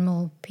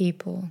normal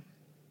people.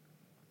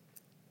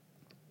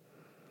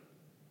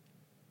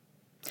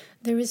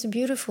 There is a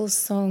beautiful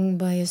song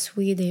by a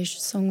Swedish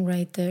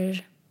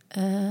songwriter,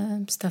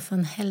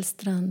 Staffan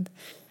Hellstrand.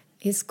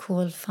 It's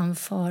called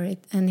Fanfare,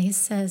 and he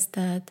says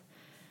that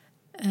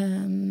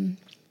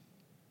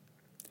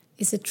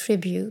it's a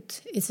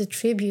tribute. It's a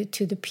tribute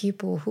to the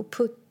people who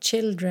put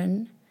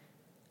children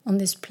on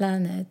this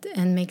planet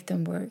and make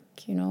them work,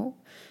 you know.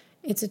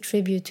 It's a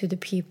tribute to the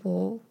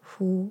people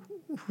who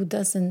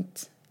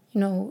doesn't, you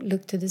know,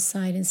 look to the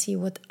side and see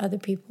what other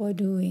people are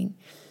doing,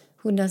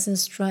 who doesn't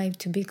strive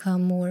to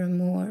become more and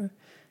more,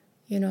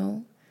 you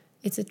know.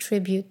 It's a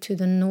tribute to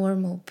the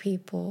normal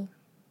people,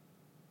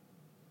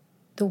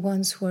 the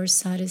ones who are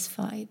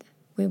satisfied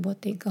with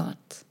what they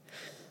got.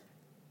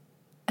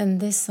 And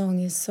this song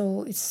is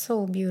it's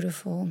so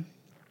beautiful.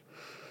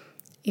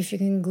 If you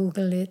can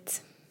Google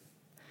it,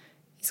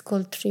 it's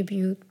called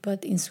Tribute,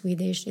 but in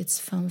Swedish it's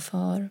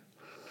Fanfare.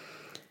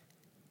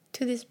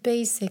 To these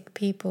basic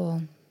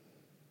people.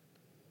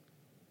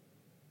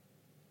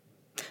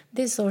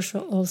 This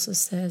also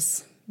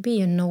says,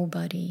 be a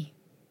nobody.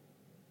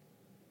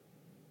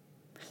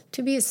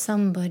 To be a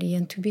somebody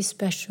and to be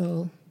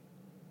special,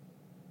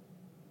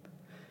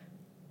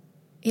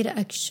 it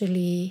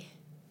actually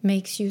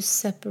makes you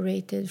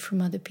separated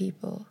from other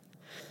people.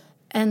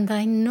 And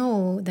I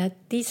know that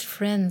these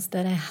friends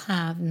that I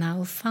have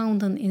now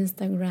found on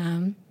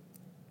Instagram,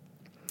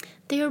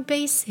 they are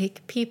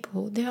basic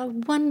people. They are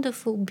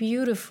wonderful,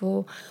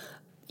 beautiful,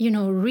 you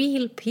know,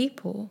 real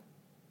people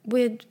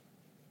with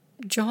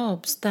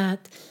jobs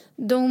that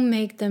don't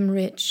make them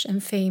rich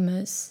and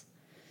famous,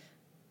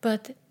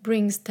 but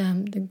brings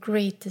them the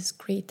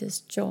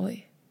greatest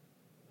joy.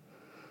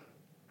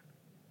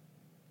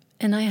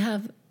 And I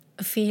have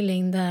a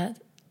feeling that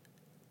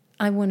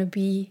I want to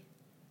be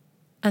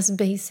as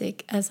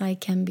basic as I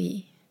can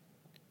be.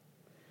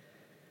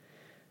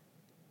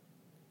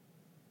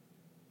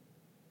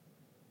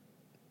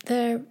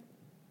 There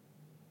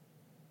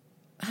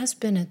has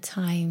been a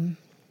time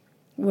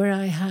where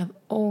I have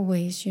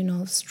always, you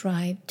know,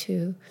 strived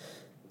to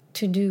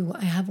do.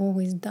 I have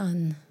always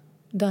done.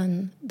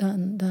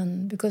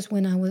 Because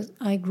when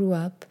I grew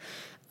up,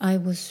 I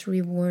was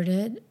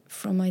rewarded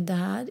from my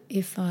dad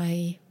if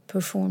I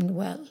performed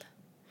well.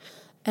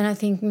 And I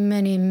think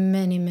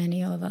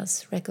many of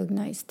us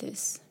recognize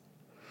this.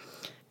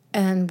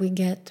 And we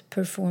get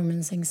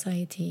performance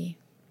anxiety.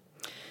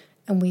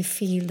 And we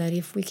feel that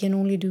if we can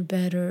only do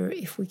better,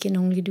 if we can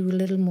only do a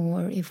little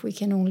more, if we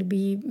can only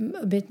be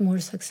a bit more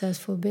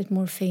successful, a bit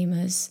more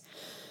famous,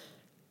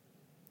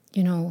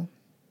 you know,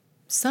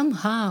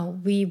 somehow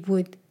we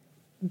would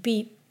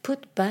be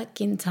put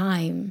back in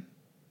time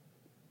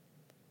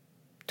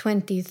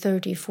 20,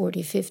 30,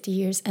 40, 50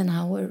 years, and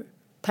our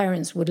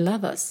parents would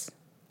love us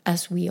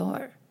as we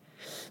are.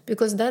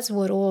 Because that's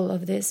what all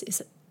of this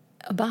is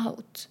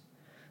about.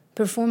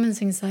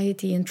 Performance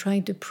anxiety and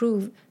trying to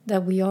prove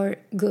that we are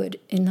good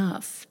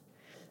enough.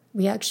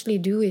 We actually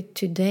do it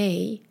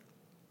today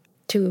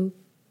to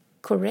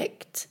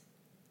correct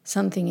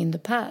something in the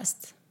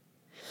past.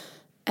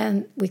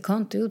 And we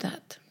can't do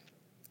that.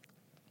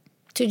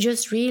 To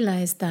just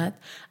realize that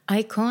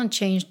I can't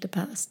change the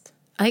past.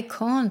 I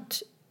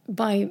can't,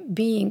 by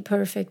being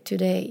perfect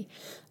today,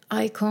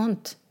 I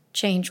can't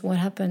change what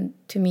happened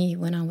to me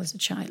when I was a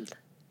child.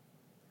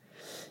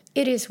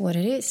 It is what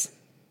it is.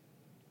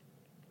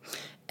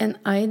 And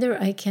either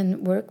I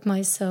can work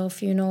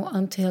myself, you know,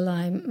 until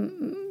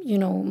I'm, you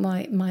know,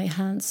 my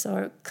hands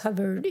are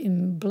covered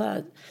in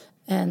blood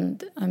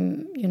and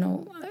I'm, you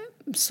know,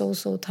 I'm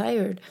so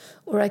tired.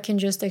 Or I can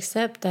just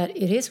accept that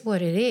it is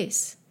what it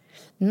is.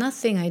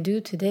 Nothing I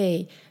do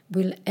today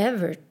will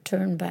ever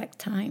turn back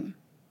time.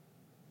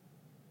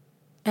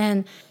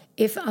 And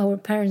if our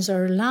parents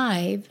are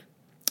alive,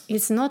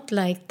 it's not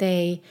like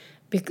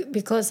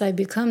because I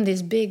become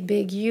this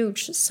big,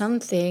 huge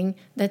something,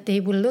 that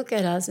they will look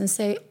at us and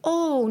say,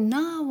 oh,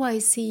 now I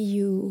see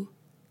you.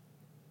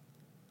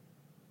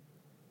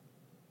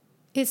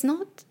 It's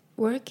not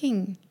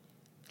working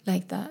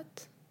like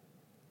that.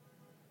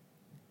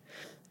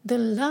 The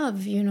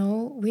love, you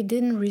know, we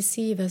didn't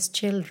receive as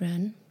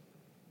children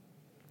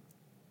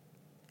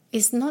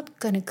is not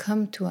going to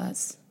come to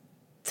us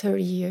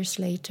 30 years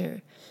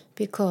later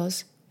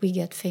because we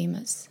get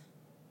famous.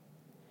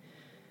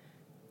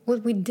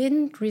 What we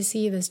didn't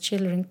receive as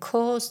children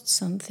caused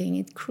something.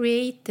 It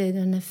created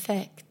an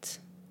effect.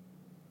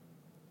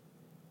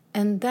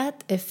 And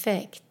that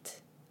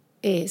effect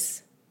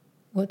is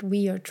what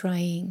we are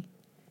trying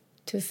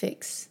to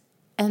fix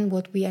and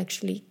what we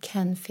actually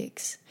can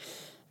fix.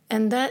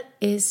 And that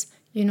is,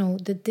 you know,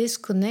 the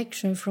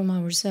disconnection from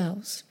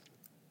ourselves.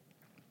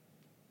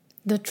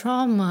 The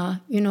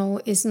trauma,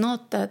 is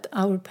not that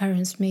our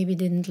parents maybe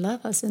didn't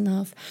love us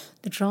enough.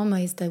 The trauma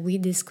is that we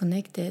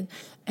disconnected,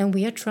 and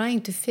we are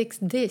trying to fix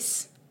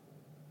this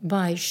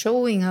by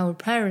showing our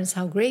parents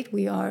how great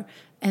we are,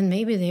 and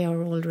maybe they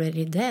are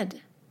already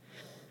dead.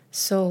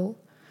 So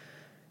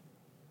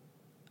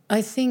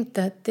I think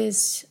that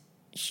this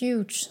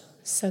huge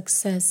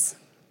success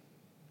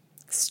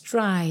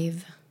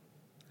strive,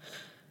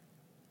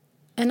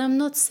 and I'm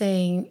not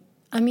saying,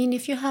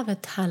 if you have a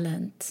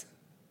talent,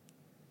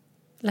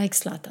 like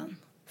Zlatan,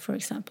 for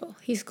example,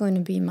 he's going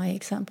to be my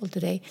example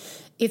today.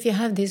 If you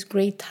have this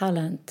great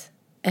talent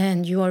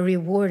and you are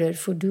rewarded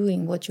for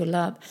doing what you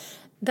love,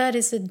 that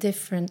is a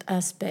different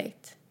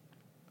aspect.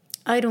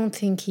 I don't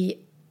think he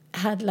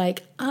had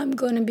I'm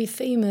going to be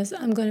famous,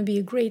 I'm going to be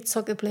a great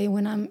soccer player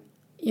when I'm,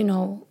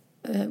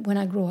 when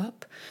I grow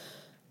up.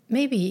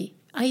 Maybe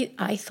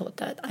I thought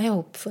that, I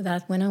hoped for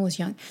that when I was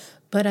young.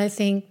 But I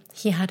think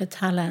he had a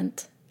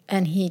talent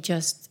and he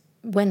just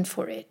went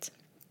for it.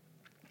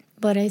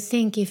 But I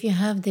think if you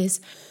have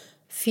this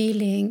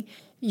feeling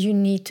you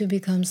need to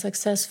become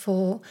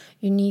successful,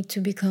 you need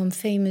to become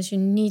famous, you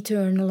need to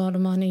earn a lot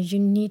of money, you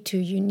need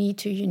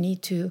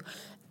to,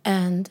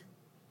 and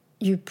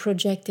you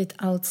project it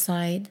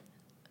outside,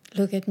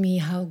 look at me,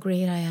 how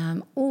great I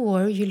am,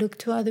 or you look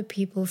to other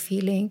people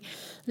feeling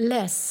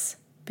less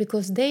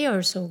because they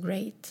are so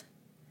great.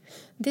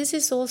 This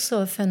is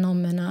also a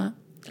phenomena.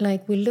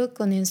 Like we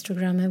look on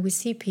Instagram and we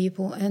see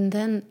people, and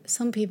then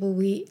some people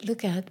we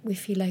look at, we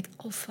feel like,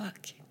 oh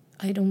fuck,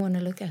 I don't want to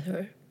look at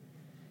her.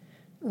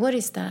 What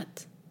is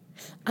that?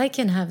 I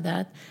can have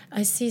that.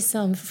 I see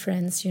some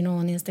friends,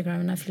 on Instagram,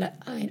 and I feel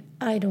like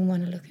I don't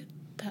want to look at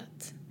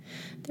that.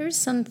 There is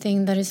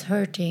something that is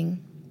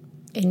hurting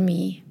in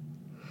me.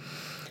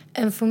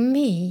 And for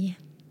me,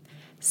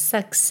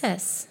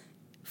 success,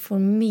 for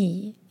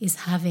me, is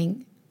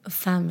having a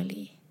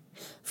family.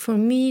 For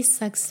me,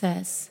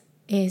 success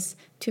is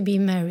to be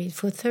married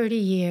for 30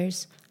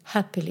 years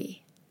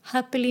happily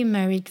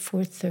married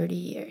for 30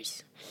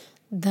 years.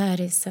 That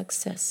is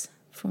success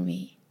for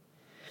me.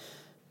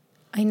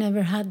 I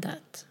never had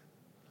that.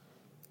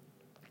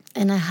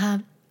 And I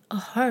have a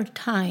hard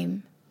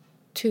time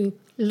to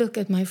look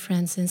at my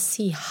friends and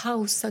see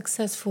how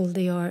successful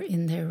they are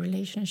in their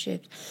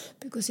relationships,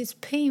 because it's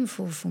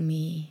painful for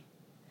me.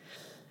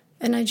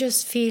 And I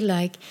just feel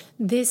like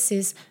this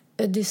is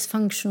a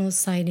dysfunctional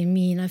side in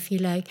me, and I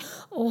feel like,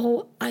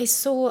 I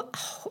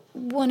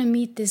want to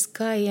meet this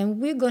guy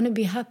and we're going to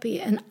be happy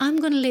and I'm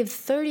going to live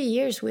 30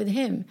 years with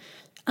him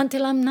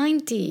until I'm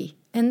 90,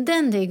 and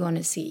then they're going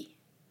to see.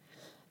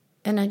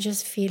 And I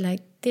just feel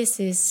like this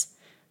is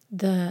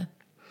the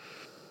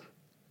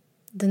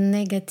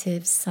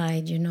negative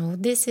side,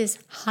 This is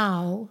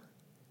how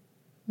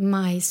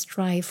my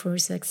strive for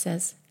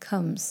success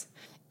comes.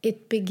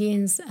 It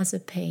begins as a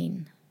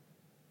pain.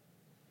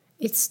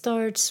 It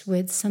starts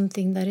with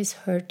something that is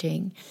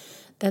hurting,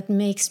 that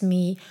makes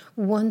me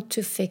want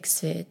to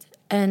fix it,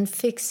 and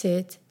fix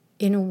it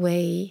in a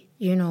way,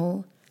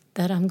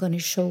 that I'm going to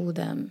show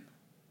them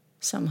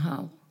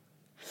somehow.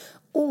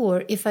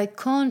 Or if I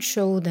can't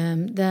show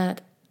them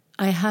that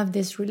I have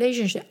this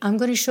relationship, I'm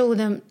going to show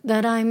them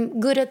that I'm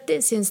good at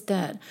this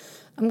instead.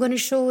 I'm going to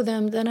show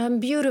them that I'm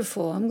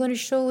beautiful. I'm going to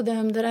show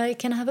them that I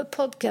can have a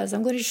podcast.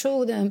 I'm going to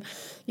show them,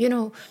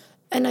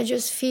 and I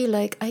just feel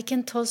like I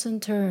can toss and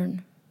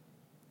turn.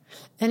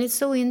 And it's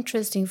so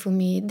interesting for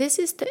me. This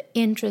is the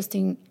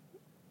interesting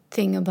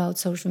thing about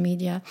social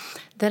media,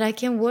 that I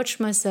can watch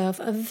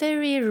myself. I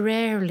very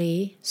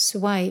rarely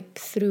swipe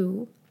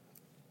through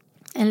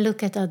and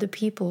look at other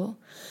people.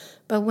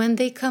 But when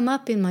they come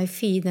up in my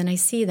feed and I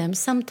see them,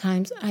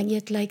 sometimes I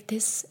get like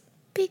this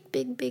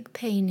big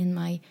pain in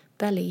my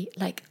belly.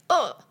 Like,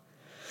 I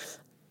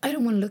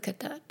don't want to look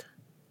at that.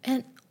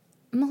 And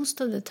most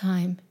of the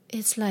time,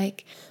 it's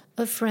like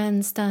a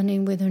friend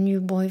standing with her new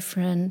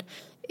boyfriend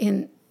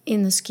in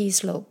a ski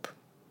slope,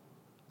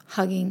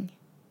 hugging.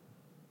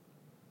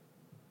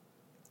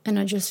 And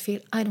I just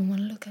feel, I don't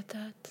want to look at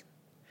that.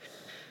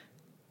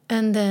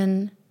 And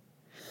then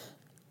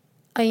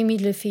I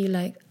immediately feel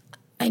like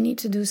I need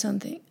to do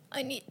something.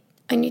 I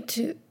need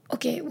to,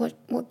 okay,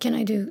 what can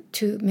I do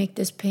to make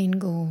this pain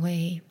go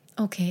away?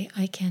 Okay,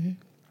 I can,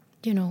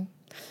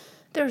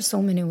 there are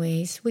so many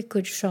ways. We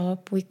could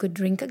shop, we could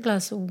drink a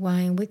glass of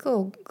wine, we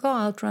could go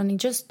out running,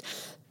 just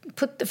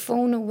put the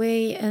phone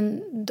away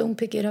and don't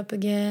pick it up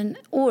again.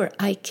 Or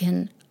I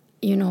can,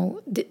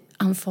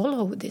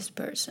 unfollow this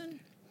person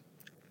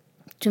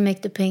to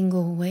make the pain go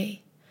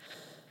away.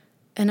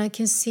 And I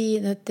can see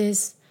that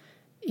this,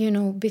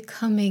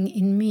 becoming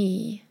in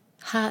me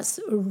has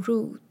a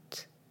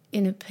root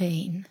in a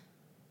pain.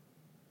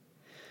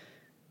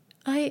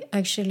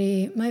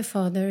 My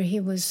father, he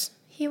was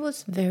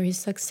very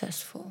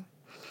successful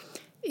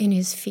in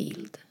his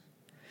field.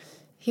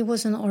 He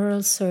was an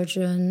oral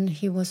surgeon.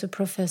 He was a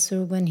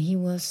professor when he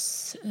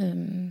was,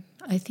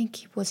 I think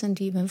he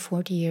wasn't even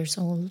 40 years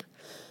old.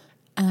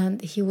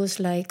 And he was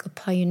like a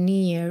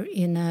pioneer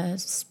in a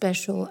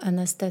special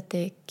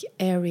anesthetic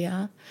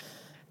area.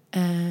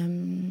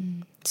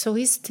 So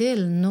he's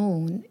still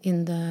known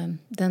in the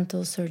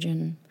dental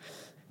surgeon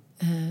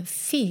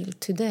field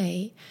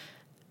today,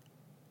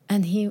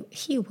 and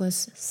he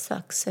was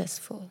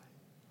successful.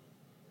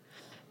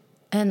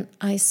 And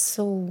I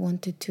so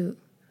wanted to,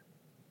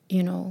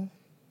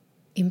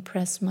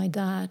 impress my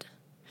dad.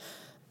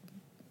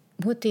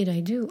 What did I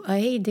do?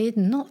 I did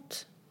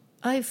not.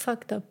 I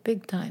fucked up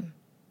big time.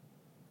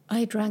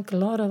 I drank a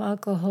lot of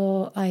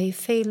alcohol. I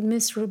failed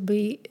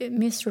miserably.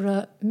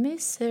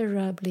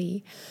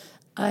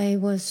 I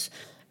was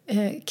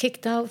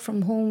kicked out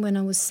from home when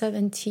I was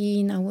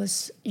 17. I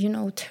was,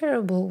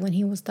 terrible when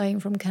he was dying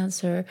from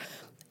cancer.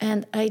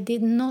 And I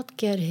did not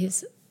get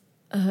his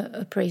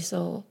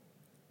appraisal.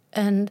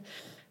 And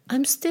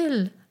I'm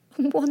still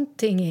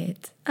wanting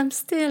it. I'm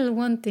still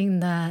wanting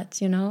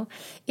that,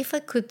 If I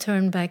could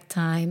turn back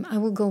time, I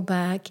would go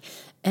back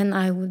and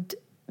I would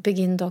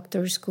begin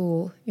doctor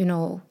school,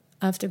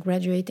 After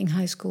graduating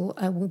high school,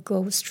 I would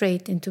go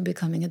straight into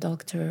becoming a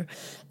doctor.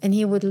 And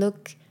he would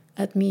look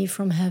at me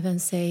from heaven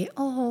and say,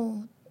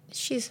 oh,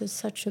 she's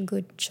such a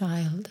good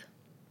child.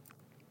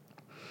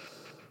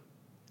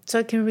 So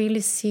I can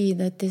really see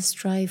that this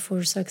drive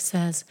for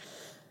success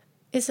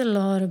is a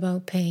lot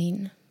about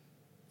pain.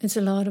 It's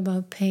a lot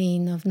about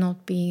pain of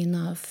not being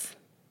enough.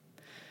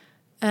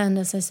 And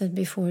as I said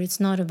before, it's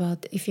not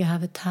about if you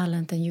have a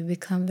talent and you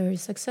become very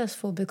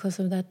successful because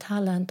of that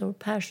talent or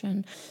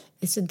passion.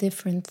 It's a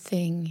different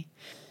thing.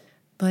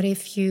 But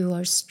if you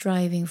are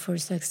striving for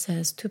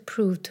success to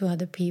prove to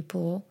other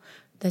people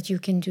that you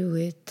can do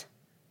it,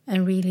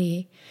 and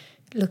really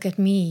look at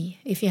me,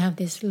 if you have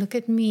this, look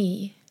at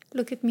me,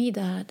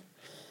 Dad,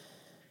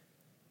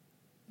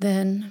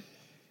 then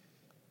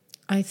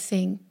I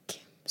think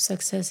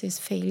success is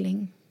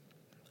failing.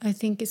 I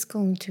think it's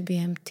going to be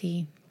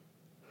empty.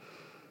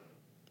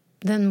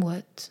 Then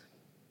what?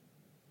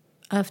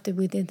 After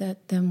we did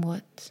that, then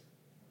what?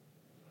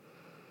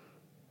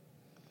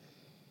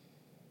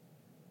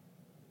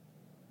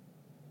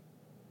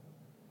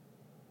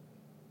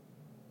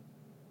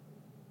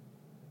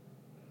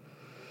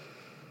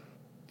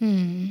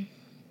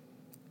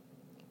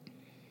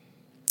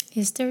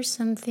 Is there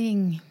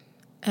something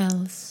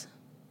else?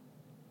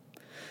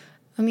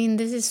 I mean,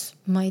 this is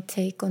my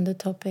take on the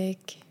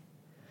topic,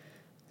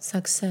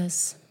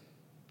 success.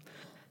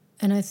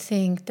 And I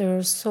think there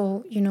are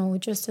so,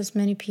 just as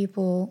many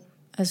people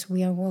as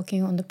we are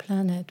walking on the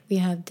planet, we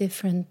have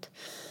different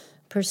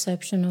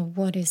perception of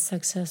what is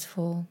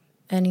successful.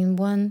 And in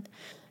one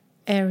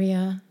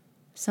area,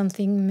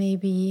 something may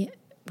be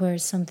where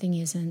something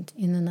isn't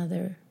in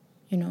another,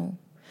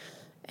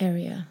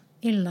 area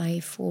in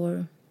life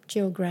or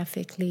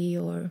geographically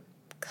or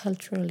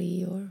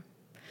culturally, or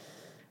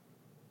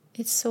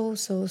it's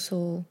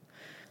so.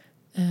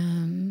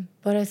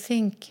 But I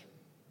think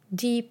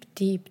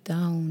deep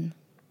down,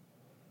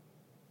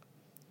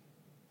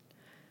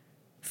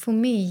 for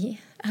me,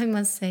 I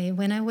must say,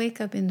 when I wake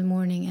up in the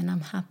morning and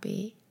I'm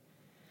happy,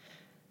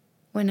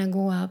 when I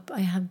go up,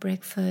 I have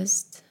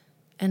breakfast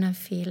and I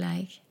feel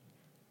like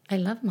I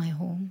love my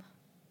home.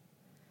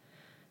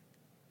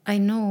 I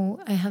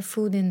know I have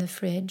food in the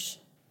fridge.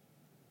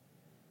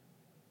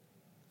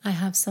 I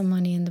have some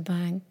money in the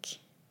bank.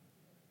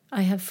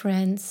 I have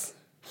friends.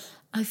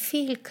 I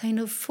feel kind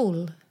of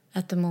full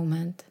at the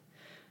moment.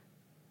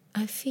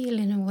 I feel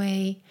in a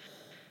way,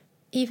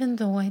 even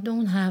though I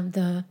don't have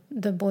the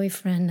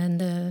boyfriend and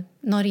the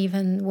not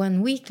even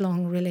 1 week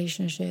long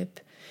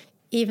relationship,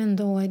 even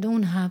though I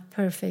don't have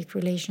perfect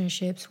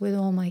relationships with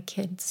all my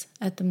kids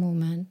at the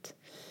moment,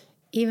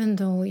 even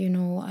though,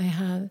 I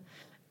have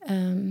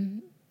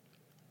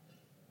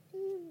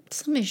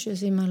some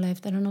issues in my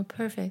life that are not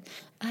perfect,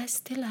 I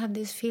still have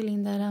this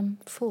feeling that I'm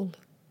full,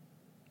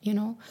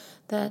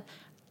 that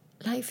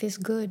life is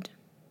good.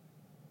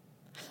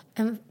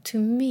 And to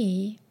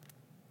me,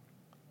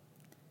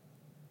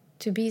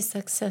 to be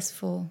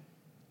successful,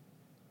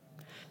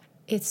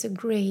 it's a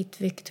great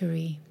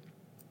victory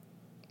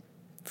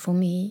for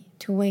me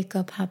to wake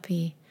up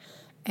happy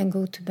and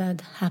go to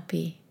bed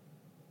happy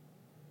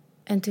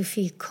and to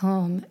feel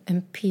calm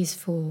and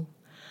peaceful,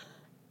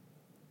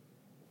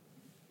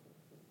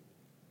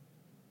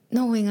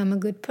 knowing I'm a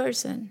good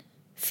person,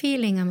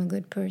 feeling I'm a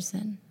good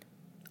person,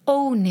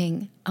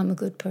 owning I'm a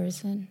good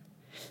person.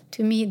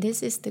 To me,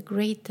 this is the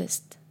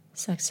greatest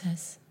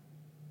success.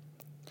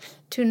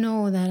 To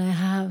know that I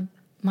have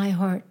my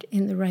heart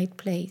in the right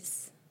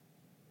place.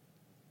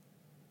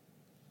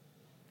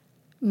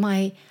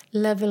 My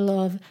level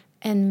of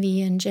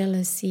envy and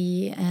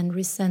jealousy and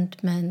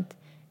resentment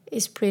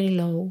is pretty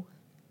low.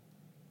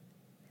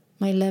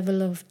 My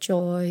level of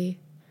joy,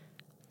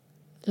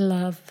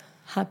 love,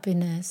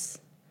 happiness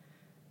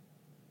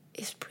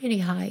is pretty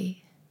high.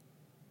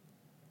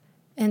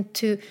 And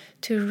to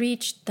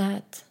reach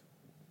that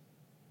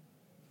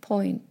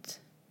point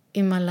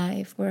in my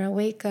life where I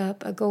wake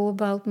up, I go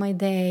about my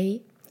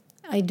day,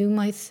 I do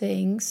my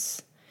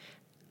things,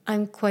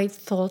 I'm quite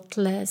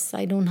thoughtless,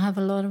 I don't have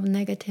a lot of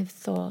negative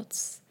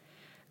thoughts.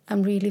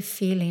 I'm really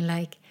feeling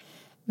like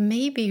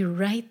maybe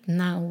right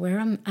now, where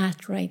I'm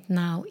at right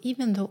now,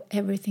 even though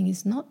everything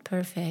is not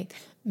perfect,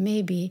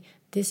 maybe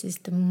this is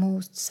the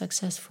most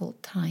successful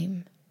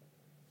time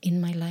in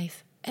my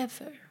life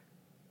ever.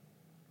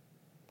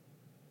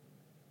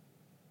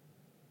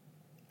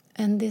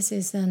 And this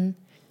is an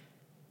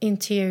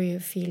interior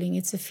feeling.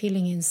 It's a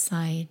feeling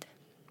inside.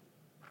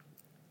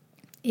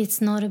 It's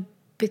not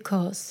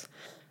because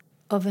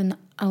of an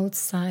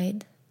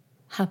outside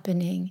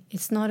happening.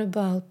 It's not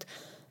about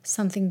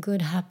something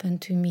good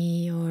happened to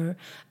me, or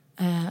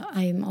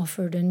I'm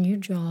offered a new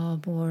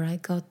job, or I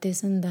got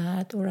this and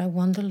that, or I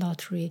won the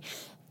lottery.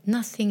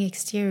 Nothing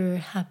exterior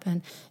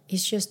happened.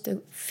 It's just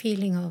a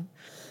feeling of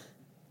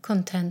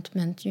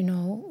contentment,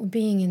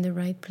 being in the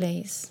right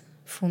place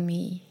for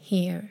me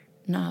here,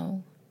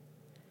 now.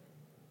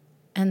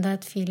 And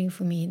that feeling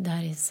for me,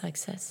 that is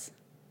success.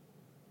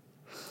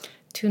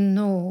 To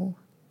know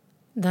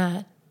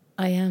that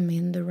I am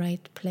in the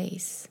right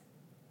place.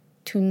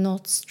 To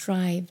not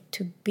strive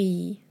to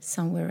be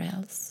somewhere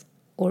else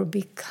or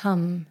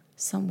become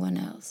someone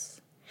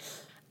else.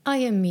 I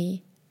am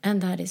me,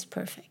 and that is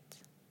perfect.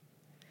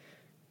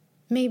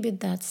 Maybe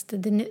that's the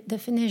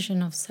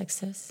definition of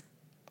success.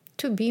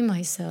 To be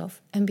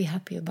myself and be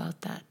happy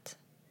about that.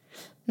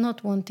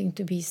 Not wanting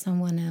to be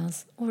someone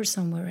else or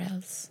somewhere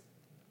else.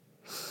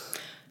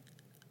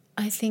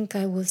 I think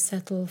I will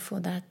settle for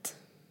that.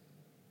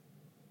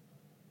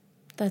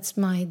 That's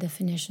my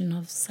definition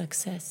of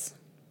success.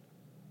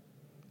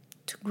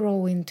 To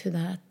grow into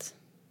that.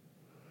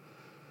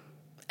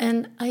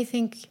 And I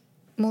think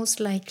most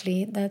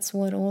likely that's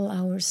what all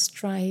our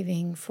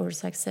striving for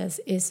success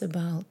is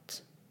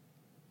about.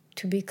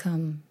 To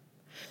become,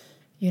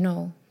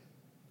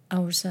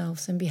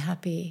 ourselves and be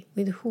happy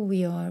with who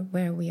we are,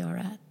 where we are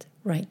at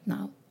right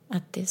now,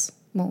 at this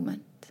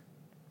moment.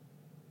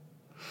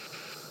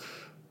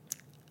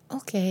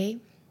 Okay,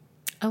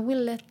 I will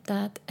let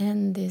that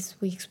end this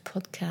week's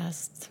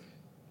podcast.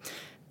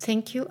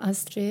 Thank you,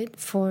 Astrid,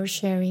 for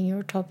sharing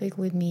your topic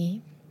with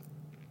me.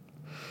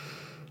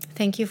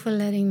 Thank you for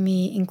letting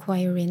me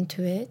inquire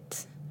into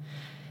it.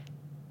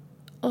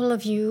 All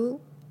of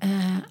you,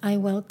 I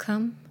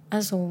welcome,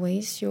 as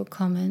always, your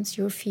comments,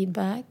 your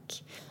feedback.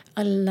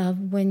 I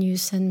love when you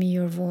send me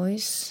your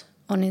voice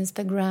on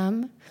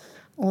Instagram.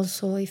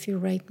 Also, if you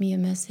write me a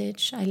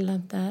message, I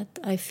love that.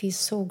 I feel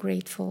so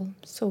grateful,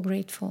 so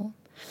grateful.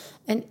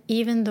 And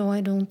even though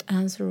I don't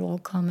answer all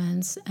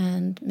comments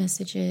and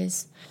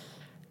messages,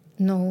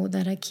 know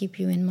that I keep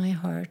you in my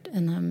heart,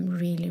 and I'm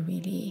really,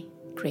 really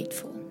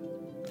grateful.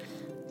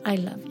 I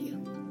love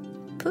you.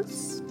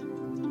 Puss.